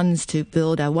enough funds to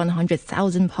build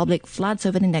 100,000 public flats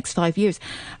over the next 5 years.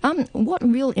 What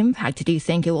real impact do you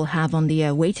think it will have on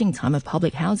the waiting time of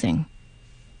public housing?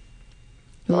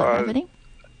 Will it have any?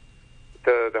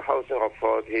 The Housing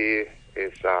Authority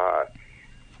is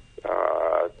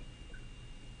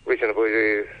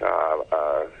reasonably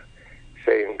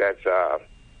saying that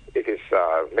it is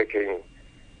making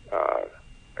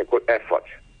a good effort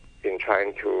in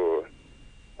trying to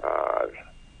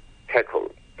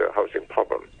tackle the housing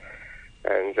problem.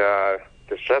 And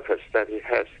the surplus that it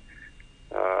has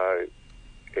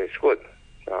is good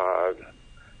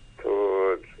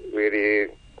to really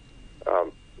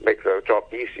make the job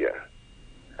easier.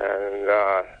 And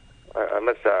I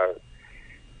must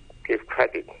give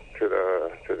credit to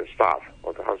the staff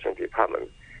of the housing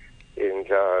department in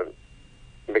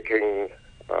making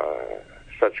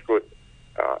such good.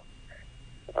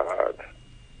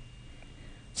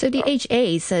 So the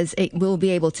HA says it will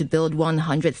be able to build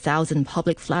 100,000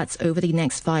 public flats over the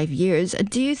next 5 years.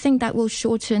 Do you think that will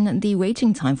shorten the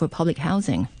waiting time for public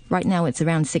housing? Right now it's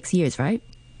around 6 years, right?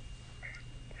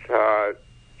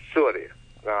 Surely.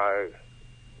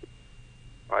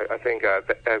 I think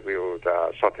that will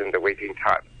shorten the waiting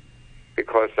time,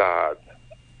 because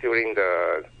during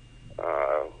the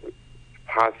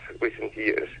past recent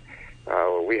years,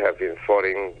 we have been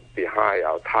falling behind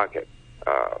our target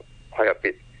quite a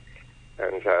bit,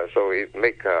 and so it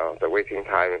makes the waiting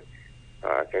time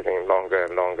getting longer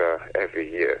and longer every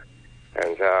year.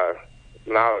 And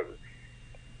now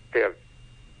they are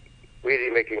really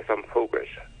making some progress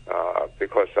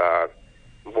because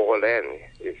more land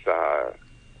is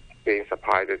being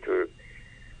supplied to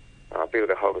build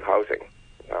the whole housing.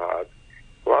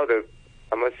 Well,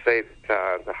 I must say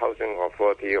that the housing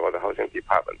authority or the housing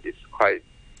department is quite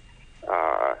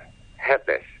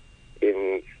helpless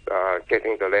in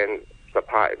getting the land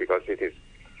supply, because it is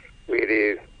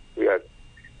really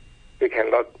we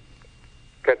cannot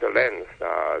get the land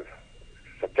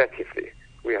subjectively.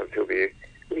 We are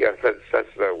such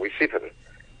the recipient.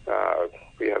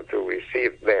 We have to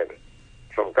receive land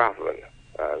from government,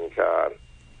 and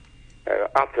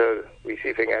after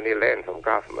receiving any land from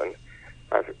government,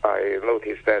 I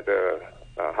noticed that the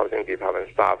housing department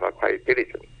staff are quite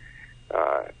diligent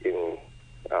in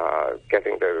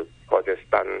getting the projects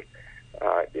done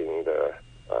in the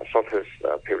shortest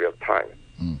period of time.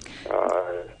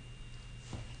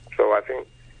 So I think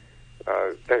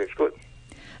that is good.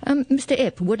 Mr.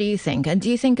 Ip, what do you think? Do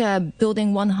you think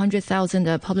building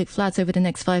 100,000 public flats over the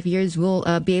next 5 years will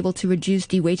be able to reduce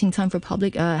the waiting time for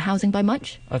public housing by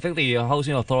much? I think the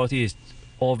Housing Authority is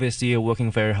obviously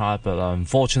working very hard, but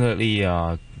unfortunately,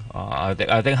 I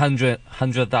think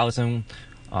 100,000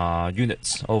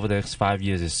 units over the next 5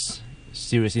 years is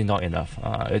seriously not enough.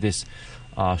 It is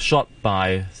short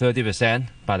by 30%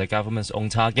 by the government's own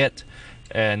target,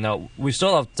 and we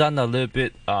sort of done a little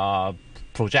bit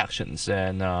projections,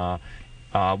 and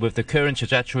with the current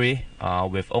trajectory,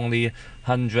 with only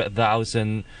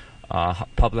 100,000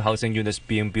 public housing units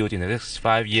being built in the next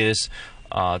 5 years,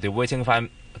 the waiting time,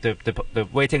 the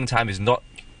waiting time is not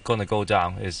going to go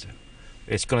down. It's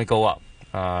going to go up.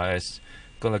 It's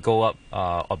going to go up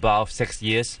about 6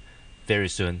 years very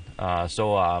soon.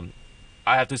 So I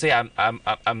have to say I'm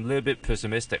a little bit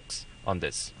pessimistic on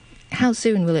this. How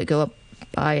soon will it go up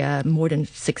by more than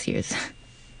 6 years?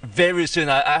 Very soon.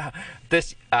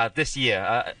 This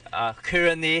year.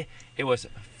 Currently, it was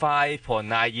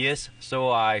 5.9 years. So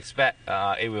I expect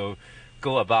it will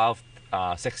go above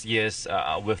 6 years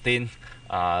within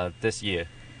this year.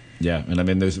 Yeah, and I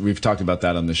mean, we've talked about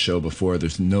that on the show before.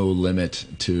 There's no limit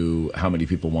to how many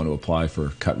people want to apply for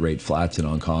cut rate flats in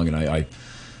Hong Kong, and I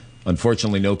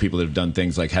unfortunately know people that have done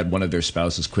things like had one of their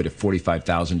spouses quit a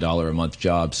 $45,000 a month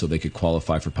job so they could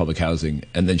qualify for public housing,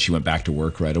 and then she went back to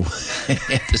work right away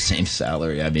at the same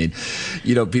salary. I mean,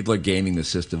 people are gaming the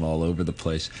system all over the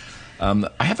place. I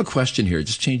have a question here,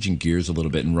 just changing gears a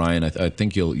little bit, and Ryan, I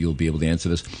think you'll be able to answer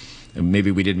this. And maybe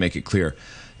we didn't make it clear.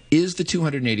 Is the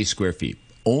 280 square feet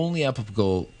only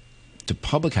applicable to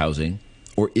public housing,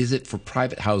 or is it for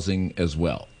private housing as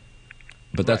well?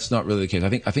 But that's not really the case.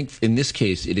 I think in this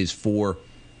case it is for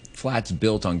flats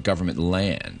built on government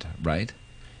land, right?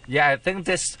 Yeah, I think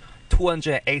this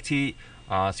 280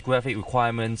 square feet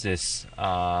requirement is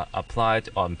applied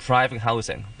on private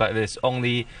housing, but it is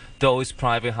only those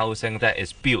private housing that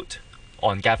is built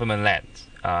on government land.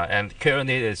 And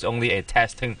currently it is only a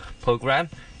testing program.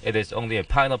 It is only a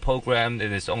pilot program.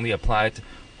 It is only applied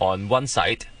on one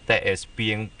site that is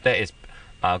going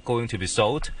to be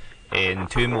sold in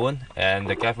Tuen Mun, and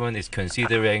the government is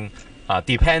considering,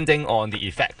 depending on the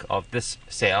effect of this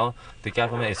sale, the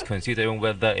government is considering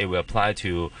whether it will apply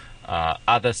to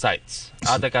other sites,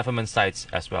 other government sites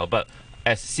as well. But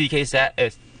as CK said,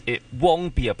 it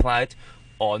won't be applied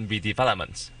on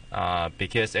redevelopments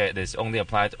because it is only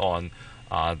applied on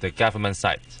the government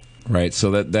sites. Right.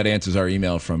 So that answers our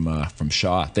email from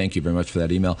Shaw. Thank you very much for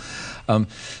that email.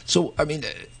 So, I mean,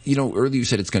 earlier you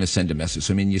said it's going to send a message.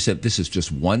 So, I mean, you said this is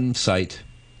just one site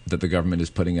that the government is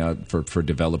putting out for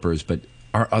developers, but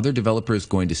are other developers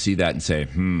going to see that and say,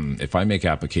 if I make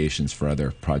applications for other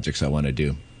projects I want to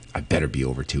do, I better be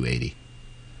over 280?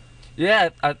 Yeah,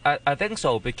 I think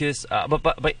so, because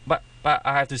but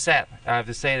I have to say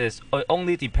this. It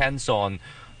only depends on.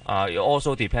 It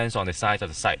also depends on the size of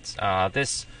the sites.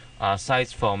 This site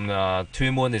from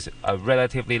Tuen Mun is a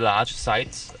relatively large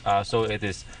site, so it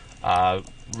is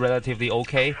relatively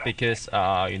okay because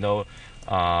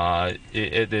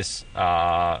it is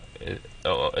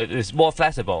more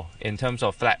flexible in terms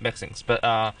of flat mixings.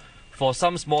 But for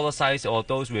some smaller sites or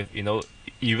those with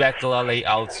irregular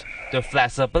layouts, the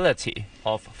flexibility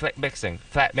of flat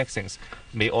mixings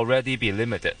may already be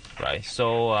limited, right?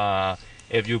 So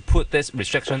if you put this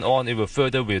restriction on, it will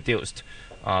further reduce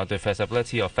the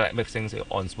flexibility of flat mixings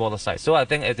on smaller sites. So I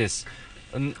think it is,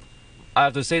 I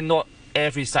have to say, not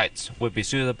every site would be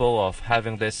suitable of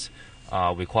having this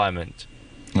requirement.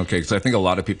 Okay, because I think a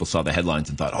lot of people saw the headlines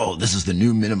and thought, oh, this is the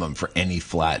new minimum for any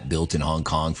flat built in Hong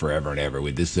Kong forever and ever.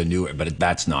 This is the new, but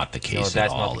that's not the case at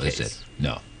all, is it?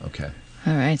 No. Okay.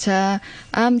 All right.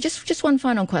 Just one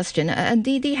final question.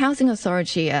 The Housing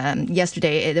Authority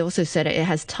yesterday, it also said it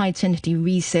has tightened the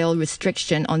resale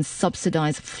restriction on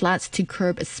subsidized flats to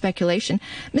curb speculation.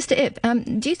 Mr. Ip,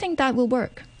 do you think that will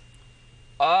work?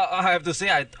 I have to say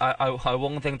I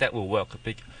won't think that will work.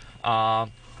 We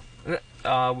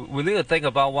need to think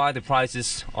about why the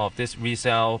prices of this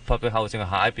resale public housing are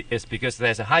high. It's because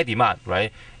there's a high demand,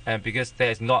 right? And because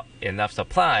there's not enough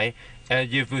supply.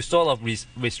 And if you sort of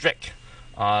restrict,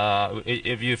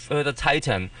 if you further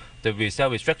tighten the resale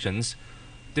restrictions,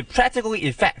 the practical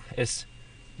effect is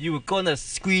you're going to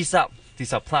squeeze up the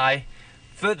supply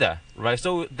further, right?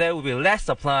 So there will be less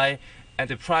supply and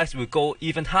the price will go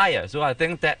even higher. So I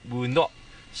think that will not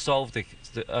solve the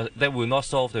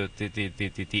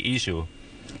issue.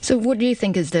 So what do you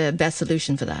think is the best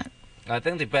solution for that? I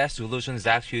think the best solution is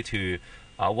actually to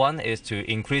one is to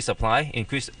increase supply,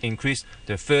 increase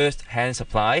the first-hand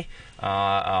supply,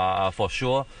 for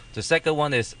sure. The second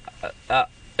one is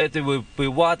it will be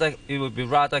rather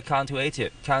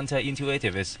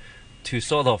counterintuitive is to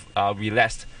sort of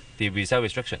relax the resale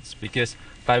restrictions, because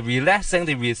by relaxing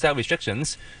the resale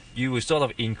restrictions, you will sort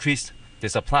of increase the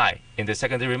supply in the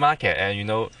secondary market,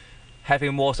 and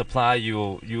having more supply,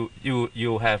 you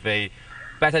have a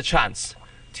better chance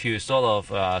to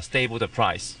sort of stable the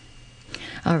price.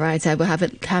 All right, we'll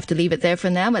have to leave it there for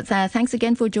now. But thanks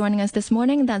again for joining us this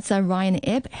morning. That's Ryan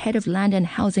Ip, Head of Land and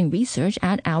Housing Research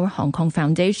at our Hong Kong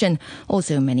Foundation.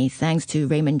 Also, many thanks to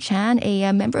Raymond Chan,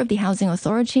 a member of the Housing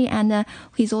Authority, and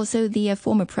he's also the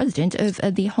former president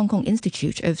of the Hong Kong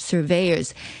Institute of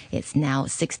Surveyors. It's now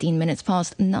 16 minutes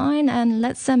past 9, and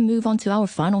let's move on to our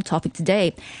final topic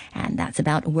today. And that's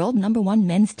about world number 1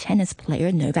 men's tennis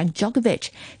player Novak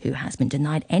Djokovic, who has been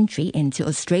denied entry into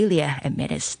Australia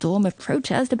amid a storm of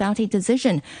protest about a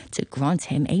decision to grant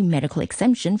him a medical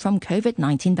exemption from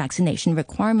COVID-19 vaccination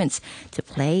requirements to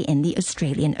play in the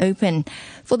Australian Open.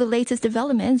 For the latest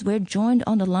developments, we're joined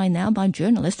on the line now by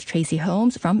journalist Tracy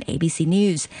Holmes from ABC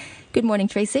News. Good morning,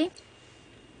 Tracy.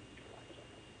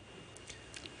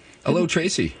 Hello,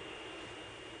 Tracy.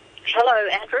 Hello,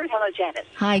 Andrew. Hello, Janice.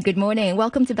 Hi, good morning.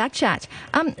 Welcome to Backchat.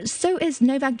 So is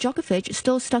Novak Djokovic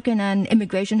still stuck in an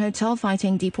immigration hotel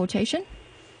fighting deportation?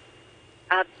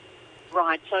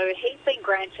 Right, so he's been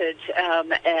granted,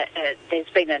 there's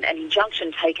been an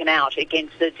injunction taken out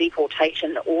against the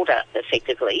deportation order,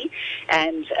 effectively,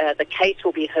 and the case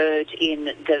will be heard in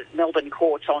the Melbourne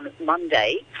courts on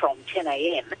Monday from 10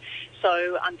 a.m.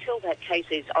 So until that case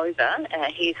is over,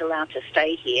 he's allowed to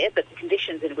stay here, but the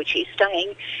conditions in which he's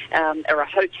staying are a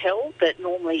hotel that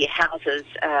normally houses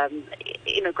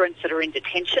immigrants that are in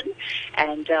detention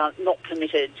and not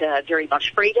permitted very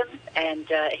much freedom, and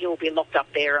he will be locked up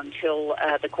there until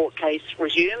the court case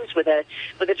resumes with a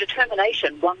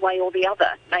determination one way or the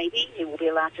other. Maybe he will be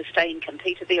allowed to stay and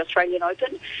compete at the Australian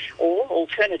Open, or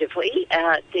alternatively,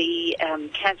 the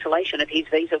cancellation of his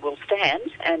visa will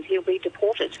stand and he'll be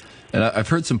deported. And I've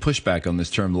heard some pushback on this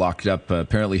term, locked up.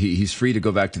 Apparently, he's free to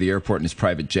go back to the airport in his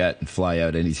private jet and fly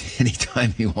out any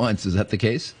time he wants. Is that the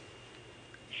case?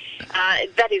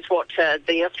 That is what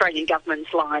the Australian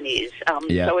government's line is.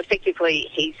 Yeah. So effectively,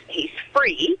 he's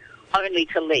free only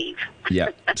to leave. Yeah.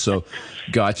 So,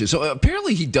 gotcha. So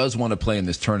apparently, he does want to play in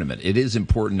this tournament. It is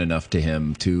important enough to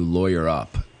him to lawyer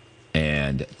up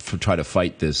and try to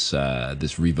fight this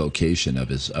revocation of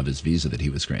his visa that he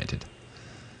was granted.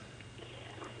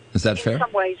 Is that fair? In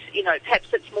some ways, perhaps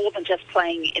it's more than just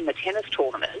playing in the tennis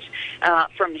tournament.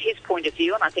 From his point of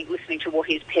view, and I think listening to what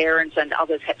his parents and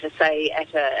others had to say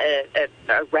at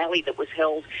a rally that was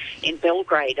held in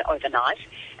Belgrade overnight,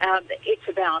 it's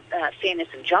about fairness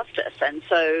and justice. And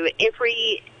so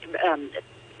every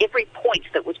point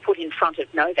that was put in front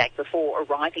of Novak before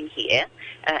arriving here,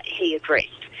 he addressed.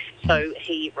 So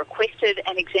he requested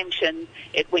an exemption.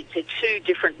 It went to 2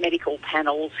 different medical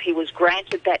panels. He was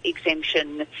granted that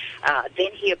exemption.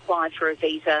 Then he applied for a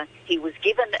visa. He was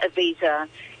given a visa,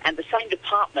 and the same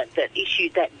department that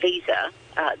issued that visa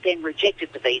then rejected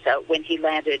the visa when he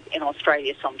landed in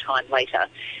Australia sometime later.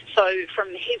 So from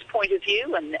his point of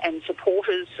view and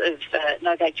supporters of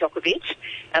Novak Djokovic,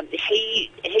 he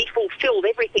fulfilled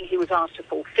everything he was asked to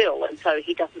fulfill, and so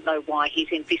he doesn't know why he's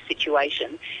in this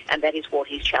situation, and that is what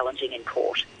he's challenging in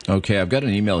court. Okay, I've got an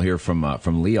email here from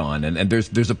Leon, and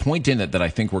there's a point in it that I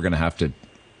think we're going to have to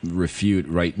refute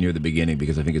right near the beginning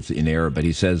because I think it's in error, but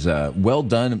he says, well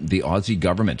done, the Aussie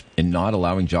government, in not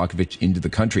allowing Djokovic into the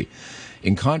country.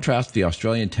 In contrast, the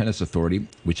Australian Tennis Authority,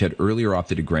 which had earlier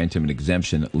opted to grant him an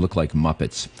exemption, look like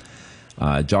Muppets.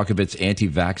 Djokovic's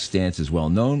anti-vax stance is well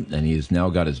known, and he has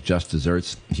now got his just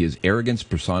desserts. He is arrogance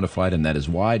personified, and that is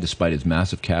why, despite his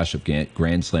massive cache of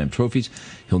Grand Slam trophies,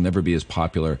 he'll never be as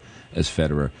popular as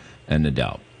Federer and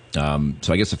Nadal.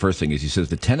 So I guess the first thing is he says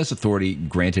the Tennis Authority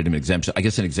granted him an exemption, I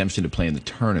guess an exemption to play in the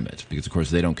tournament, because, of course,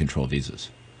 they don't control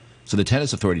visas. So the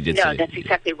Tennis Authority did say... No, that's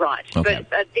exactly right. Okay.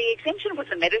 But the exemption was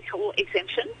a medical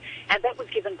exemption, and that was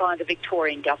given by the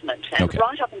Victorian government. And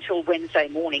right up until Wednesday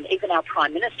morning, even our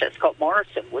Prime Minister, Scott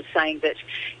Morrison, was saying that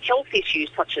health issues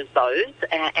such as those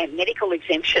and medical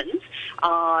exemptions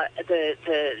are the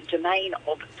domain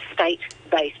of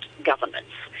state-based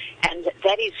governments. And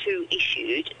that is who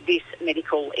issued this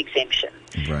medical exemption.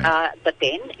 Right. But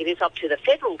then it is up to the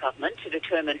federal government to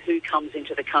determine who comes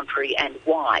into the country and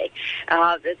why.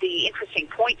 The interesting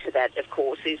point to that, of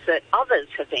course, is that others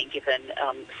have been given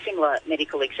similar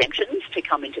medical exemptions to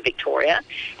come into Victoria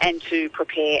and to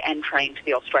prepare and train for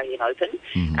the Australian Open.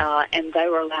 Mm-hmm. And they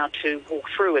were allowed to walk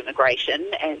through immigration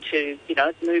and to,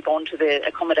 move on to the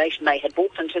accommodation they had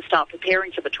booked and to start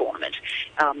preparing for the tournament.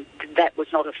 That was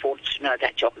not afforded to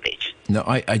Novak Djokovic. No,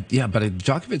 but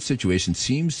Djokovic's situation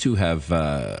seems to have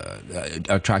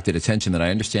attracted attention that I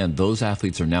understand those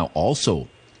athletes are now also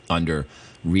under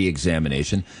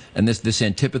re-examination. And this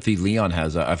antipathy Leon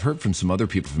has, I've heard from some other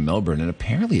people from Melbourne, and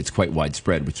apparently it's quite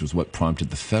widespread, which was what prompted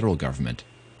the federal government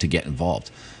to get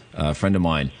involved. A friend of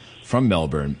mine from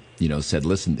Melbourne, said,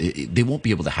 listen, they won't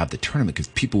be able to have the tournament because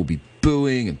people will be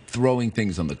booing and throwing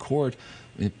things on the court.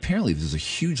 And apparently this is a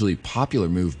hugely popular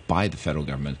move by the federal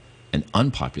government and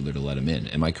unpopular to let him in.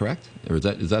 Am I correct? Or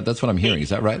that's what I'm hearing? Is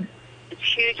that right?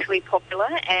 It's hugely popular,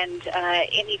 and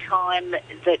any time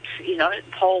that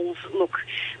polls look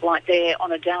like they're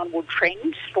on a downward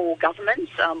trend for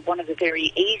governments, one of the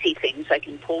very easy things they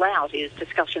can pull out is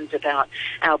discussions about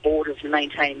our borders and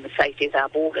maintaining the safety of our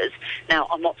borders. Now,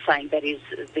 I'm not saying that is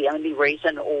the only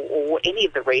reason or any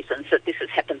of the reasons that this has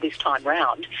happened this time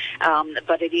round,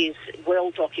 but it is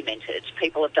well documented.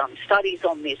 People have done studies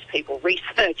on this. People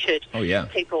research it. Oh, yeah.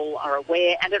 People are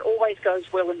aware, and it always goes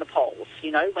well in the polls.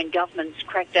 When governments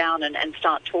crack down and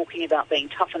start talking about being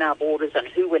tough on our borders and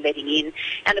who we're letting in.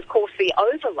 And, of course, the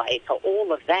overlay for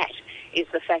all of that is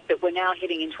the fact that we're now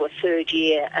heading into a third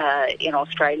year in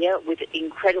Australia with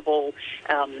incredible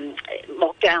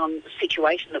lockdown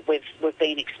situation that we've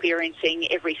been experiencing.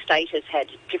 Every state has had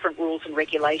different rules and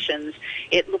regulations.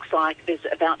 It looks like there's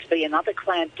about to be another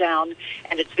clampdown,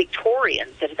 and it's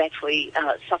Victorians that have actually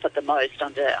suffered the most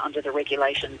under the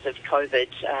regulations of COVID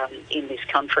in this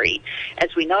country.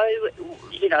 As we know,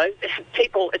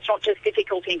 people, it's not just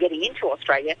difficulty in getting into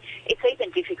Australia, it's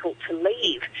even difficult to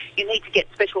leave. You need to get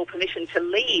special permission to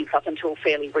leave up until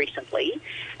fairly recently,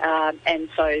 and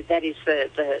so that is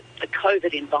the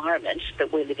COVID environment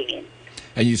that we're living in.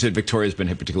 And you said Victoria's been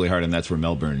hit particularly hard, and that's where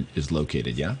Melbourne is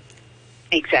located, yeah?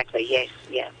 Exactly, yes,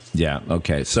 yeah. Yeah,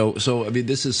 okay. So I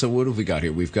mean, so what have we got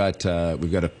here? We've got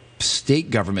a state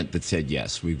government that said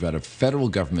yes. We've got a federal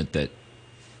government that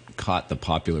caught the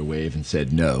popular wave and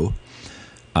said no.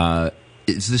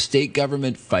 Is the state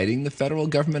government fighting the federal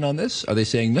government on this? Are they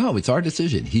saying, no, it's our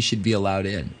decision, he should be allowed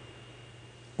in?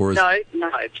 Or No.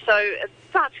 So,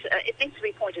 but it needs to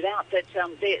be pointed out that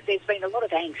there's been a lot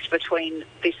of angst between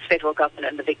this federal government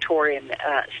and the Victorian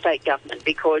state government,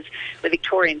 because the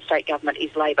Victorian state government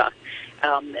is Labor.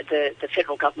 The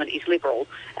federal government is Liberal,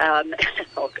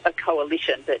 or a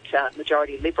coalition, but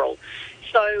majority Liberal.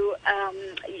 So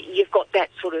you've got that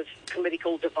sort of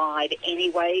political divide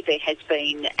anyway. There has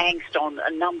been angst on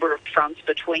a number of fronts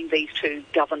between these two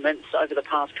governments over the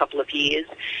past couple of years.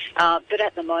 But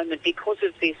at the moment, because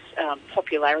of this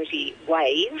popularity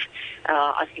wave,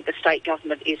 I think the state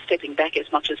government is stepping back as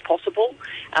much as possible.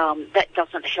 That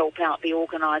doesn't help out the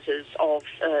organisers of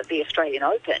the Australian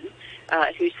Open,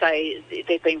 who say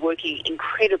they've been working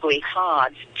incredibly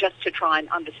hard just to try and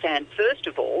understand, first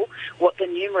of all, what the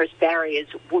numerous barriers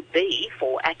would be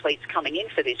for athletes coming in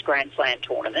for this Grand Slam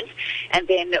tournament, and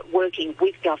then working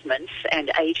with governments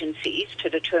and agencies to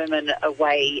determine a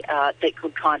way that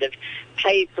could kind of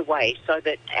pave the way so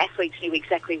that athletes knew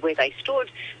exactly where they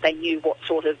stood, they knew what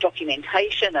sort of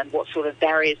documentation and what sort of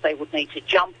barriers they would need to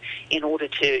jump in order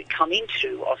to come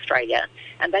into Australia.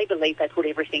 And they believe they put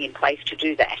everything in place to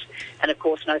do that. And of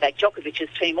course, Novak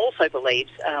Djokovic's team also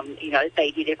believes,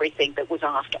 they did everything that was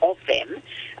asked of them,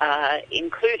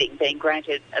 including being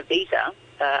granted a visa,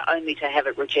 only to have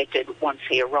it rejected once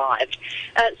he arrived.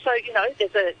 So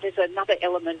there's another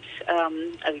element,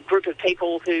 a group of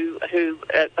people who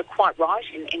are quite right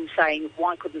in saying,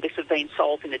 why couldn't this have been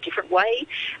solved in a different way?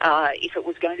 If it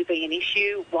was going to be an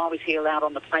issue, why was he allowed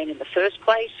on the plane in the first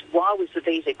place? Why was the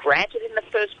visa granted in the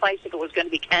first place if it was going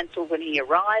to be cancelled when he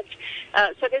arrived?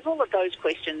 So there's all of those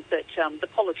questions that the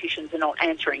politicians are not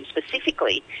answering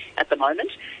specifically at the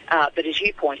moment. But as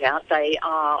you point out, they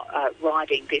are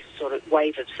riding this sort of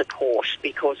wave of support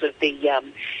because of the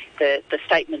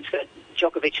statements that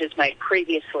Djokovic has made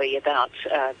previously about,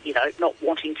 not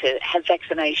wanting to have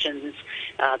vaccinations.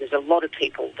 There's a lot of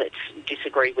people that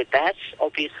disagree with that.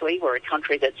 Obviously, we're a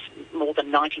country that's more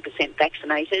than 90%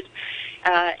 vaccinated.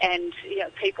 And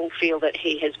people feel that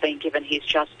he has been given his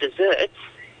just desserts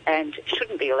and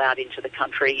shouldn't be allowed into the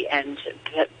country and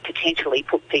potentially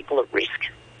put people at risk.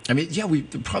 I mean, yeah, we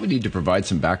probably need to provide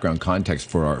some background context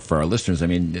for our listeners. I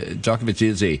mean, Djokovic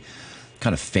is a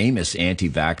kind of famous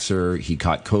anti-vaxxer. He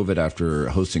caught COVID after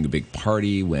hosting a big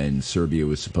party when Serbia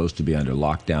was supposed to be under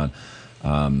lockdown.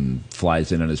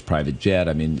 Flies in on his private jet.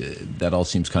 I mean, that all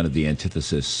seems kind of the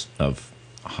antithesis of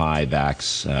high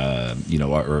vax,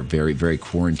 or very, very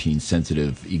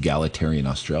quarantine-sensitive, egalitarian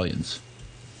Australians.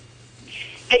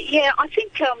 Yeah, I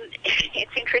think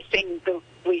it's interesting that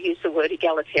we use the word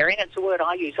egalitarian. It's a word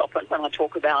I use often when I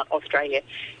talk about Australia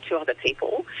to other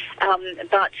people.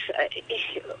 But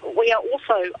we are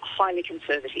also highly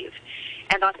conservative.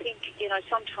 And I think,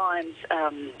 sometimes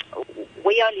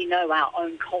we only know our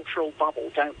own cultural bubble,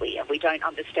 don't we? And we don't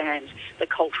understand the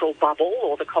cultural bubble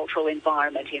or the cultural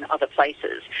environment in other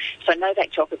places. So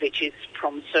Novak Djokovic is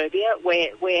from Serbia,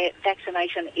 where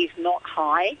vaccination is not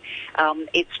high.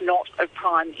 It's not of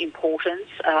prime importance.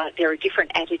 There are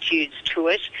different attitudes to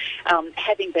it.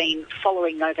 Having been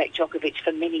following Novak Djokovic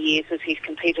for many years as he's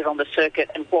competed on the circuit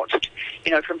and watched,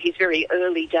 from his very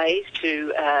early days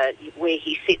to where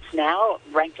he sits now,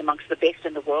 ranked amongst the best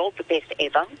in the world, the best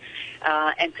ever,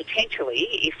 and potentially,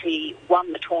 if he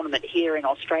won the tournament here in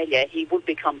Australia, he would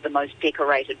become the most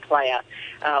decorated player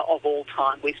of all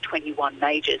time with 21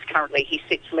 majors. Currently, he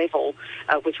sits level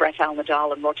with Rafael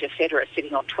Nadal and Roger Federer,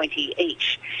 sitting on 20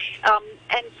 each.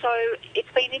 And so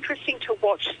it's been interesting to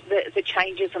watch the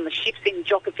changes and the shifts in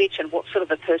Djokovic and what sort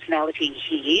of a personality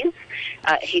he is.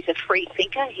 He's a free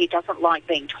thinker. He doesn't like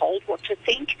being told what to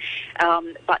think,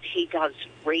 but he does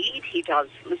read. He does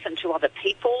listen to other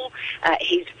people.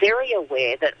 He's very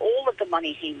aware that all of the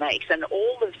money he makes and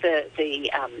all of the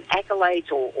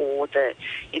accolades or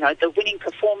the winning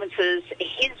performances,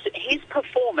 his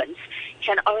performance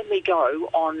can only go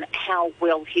on how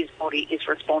well his body is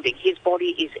responding. His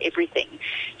body is everything.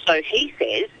 So he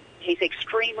says he's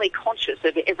extremely conscious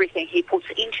of everything he puts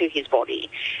into his body.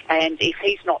 And if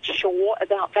he's not sure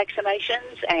about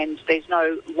vaccinations and there's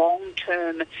no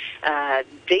long-term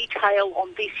detail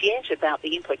on this yet about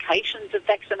the implications of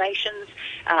vaccinations,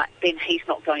 then he's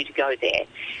not going to go there.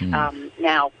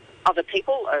 Now, other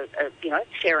people are,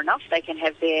 fair enough. They can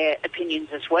have their opinions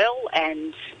as well,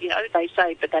 and, they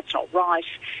say, but that's not right.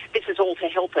 This is all to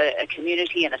help a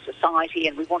community and a society,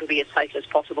 and we want to be as safe as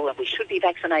possible, and we should be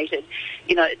vaccinated.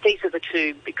 These are the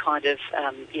two kind of,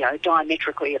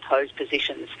 diametrically opposed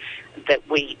positions that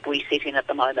we sit in at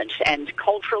the moment. And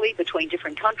culturally, between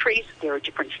different countries, there are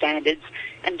different standards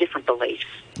and different beliefs.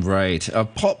 Right.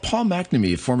 Paul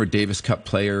McNamee, former Davis Cup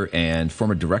player and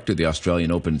former director of the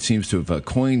Australian Open, seems to have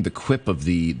coined the quip of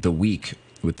the week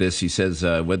with this. He says,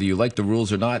 whether you like the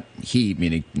rules or not, he,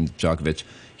 meaning Djokovic,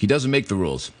 he doesn't make the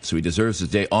rules, so he deserves his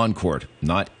day on court,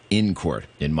 not in court,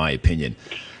 in my opinion.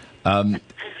 The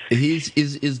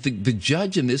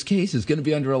judge in this case is going to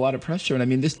be under a lot of pressure. And I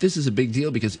mean, this is a big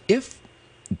deal because if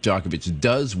Djokovic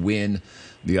does win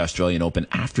the Australian Open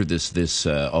after this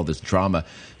all this drama,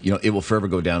 it will forever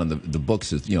go down in the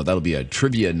books as, that'll be a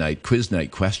trivia night, quiz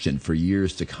night question for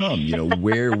years to come.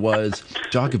 Where was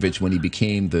Djokovic when he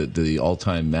became the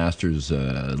all-time Masters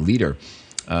leader?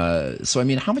 So, I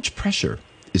mean, how much pressure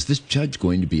is this judge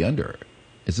going to be under?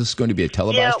 Is this going to be a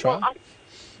televised trial?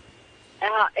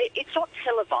 It's not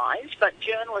televised, but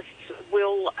journalists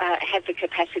will have the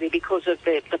capacity because of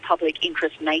the public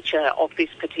interest nature of this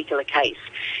particular case.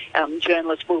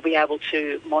 Journalists will be able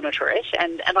to monitor it,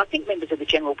 and I think members of the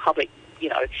general public,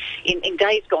 in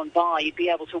days gone by, you'd be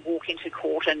able to walk into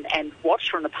court and watch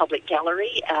from the public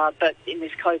gallery, but in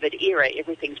this COVID era,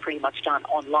 everything's pretty much done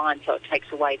online, so it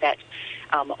takes away that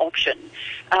option.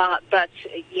 But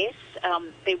yes,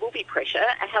 there will be pressure.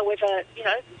 However,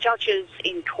 judges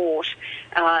in court,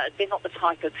 they're not the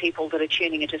type of people that are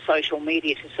tuning into social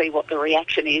media to see what the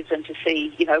reaction is and to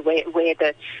see, where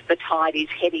the tide is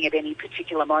heading at any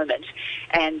particular moment.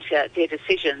 And their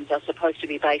decisions are supposed to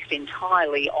be based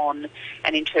entirely on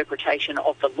an interpretation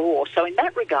of the law. So in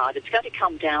that regard, it's going to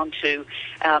come down to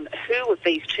who of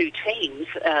these two teams,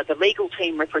 the legal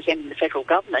team representing the federal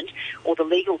government or the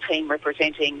legal team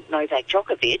representing Novak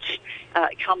Djokovic,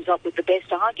 comes up with the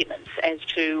best arguments as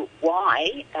to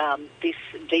why this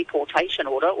deportation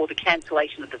order, or the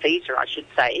cancellation of the visa, I should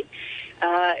say,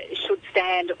 should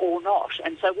stand or not.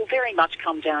 And so it will very much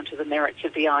come down to the merits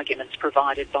of the arguments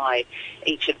provided by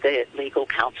each of the legal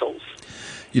counsels.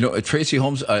 Tracy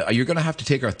Holmes, you're going to have to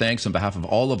take our thanks on behalf of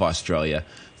all of Australia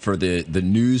for the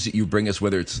news that you bring us,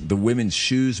 whether it's the women's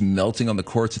shoes melting on the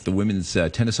courts at the Women's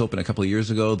Tennis Open a couple of years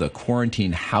ago, the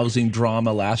quarantine housing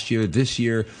drama last year, this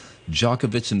year,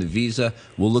 Djokovic and the visa.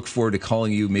 We'll look forward to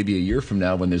calling you maybe a year from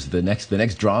now when there's the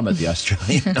next drama at the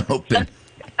Australian Open.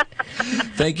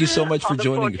 Thank you so much for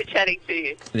joining. I look forward to chatting to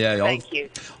you. Yeah, thank you.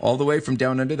 All the way from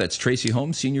Down Under, that's Tracy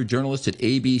Holmes, senior journalist at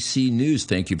ABC News.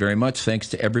 Thank you very much. Thanks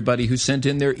to everybody who sent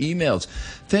in their emails.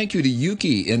 Thank you to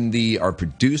Yuki, our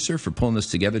producer, for pulling this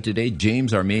together today.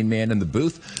 James, our main man in the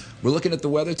booth. We're looking at the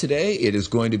weather today. It is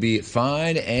going to be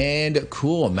fine and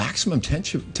cool. Maximum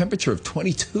temperature of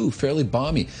 22, fairly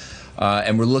balmy.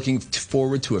 And we're looking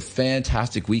forward to a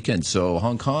fantastic weekend. So,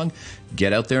 Hong Kong,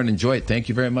 get out there and enjoy it. Thank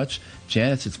you very much.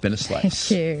 Janice, it's been a slice.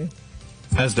 Thank you.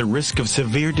 As the risk of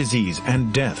severe disease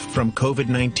and death from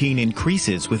COVID-19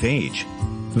 increases with age,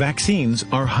 vaccines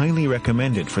are highly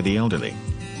recommended for the elderly.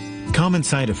 Common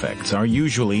side effects are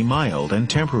usually mild and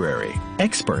temporary.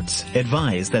 Experts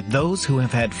advise that those who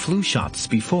have had flu shots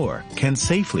before can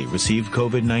safely receive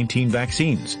COVID-19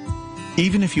 vaccines.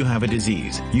 Even if you have a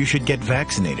disease, you should get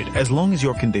vaccinated as long as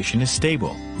your condition is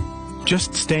stable.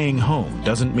 Just staying home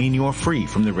doesn't mean you're free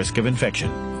from the risk of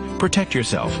infection. Protect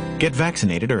yourself. Get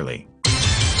vaccinated early.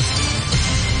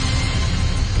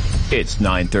 It's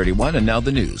 9:31, and now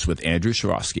the news with Andrew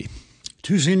Shorosky.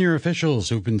 Two senior officials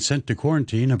who've been sent to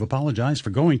quarantine have apologized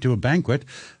for going to a banquet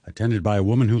attended by a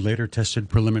woman who later tested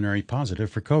preliminary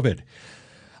positive for COVID.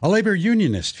 A labor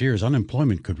unionist fears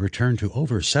unemployment could return to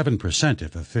over 7%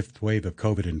 if a fifth wave of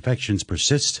COVID infections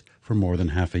persists for more than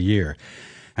half a year.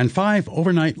 And 5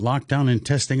 overnight lockdown and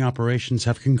testing operations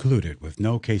have concluded, with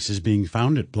no cases being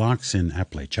found at blocks in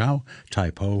Apleichao,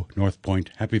 Tai Po, North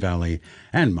Point, Happy Valley,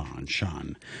 and Ma On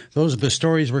Shan. Those are the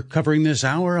stories we're covering this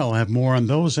hour. I'll have more on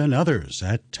those and others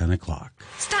at 10 o'clock.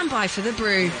 Stand by for the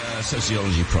brew.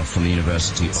 Sociology prof from the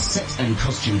University of Set and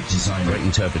Costume Design, great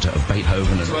interpreter of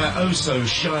Beethoven, and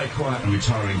oh-so-shy, quiet and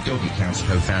retiring doggy council,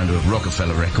 co-founder of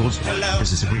Rockefeller Records. Hello.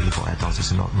 This is really for adults,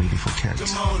 it's not really for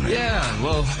kids. Yeah,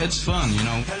 well, it's fun, you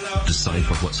know.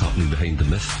 Decipher what's happening behind the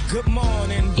myth. Good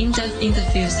morning. In-depth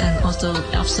interviews and also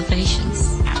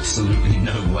observations. Absolutely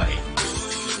no way.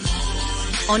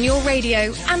 On your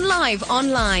radio and live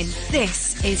online,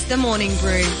 this is The Morning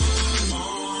Brew.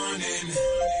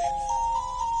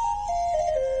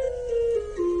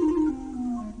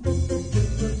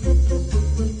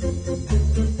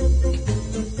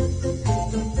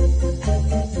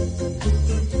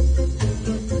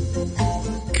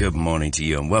 Good morning to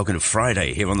you and welcome to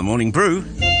Friday here on The Morning Brew.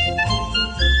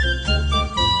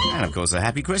 And of course a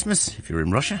happy Christmas if you're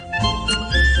in Russia.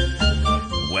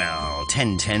 Well,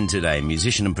 10:10 today,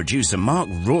 musician and producer Mark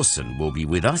Rawson will be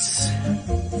with us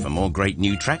for more great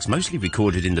new tracks, mostly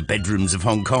recorded in the bedrooms of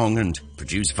Hong Kong and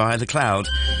produced via the cloud,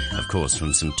 of course,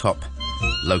 from some top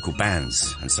local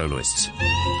bands and soloists.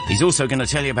 He's also going to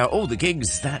tell you about all the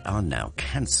gigs that are now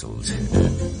cancelled.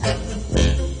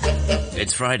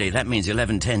 It's Friday, that means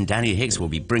 11:10. Danny Hicks will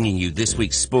be bringing you this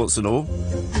week's sports and all.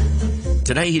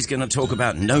 Today he's going to talk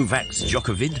about Novak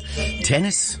Djokovic,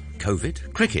 tennis,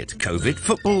 COVID, cricket, COVID,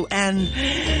 football, and,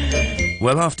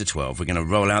 well, after 12, we're going to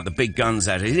roll out the big guns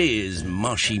at it is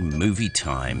Marshy Movie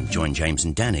Time. Join James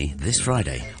and Danny this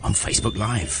Friday on Facebook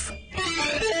Live.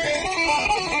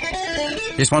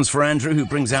 This one's for Andrew, who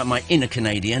brings out my inner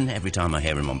Canadian every time I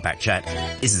hear him on Backchat.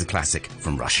 This is a classic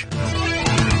from Rush.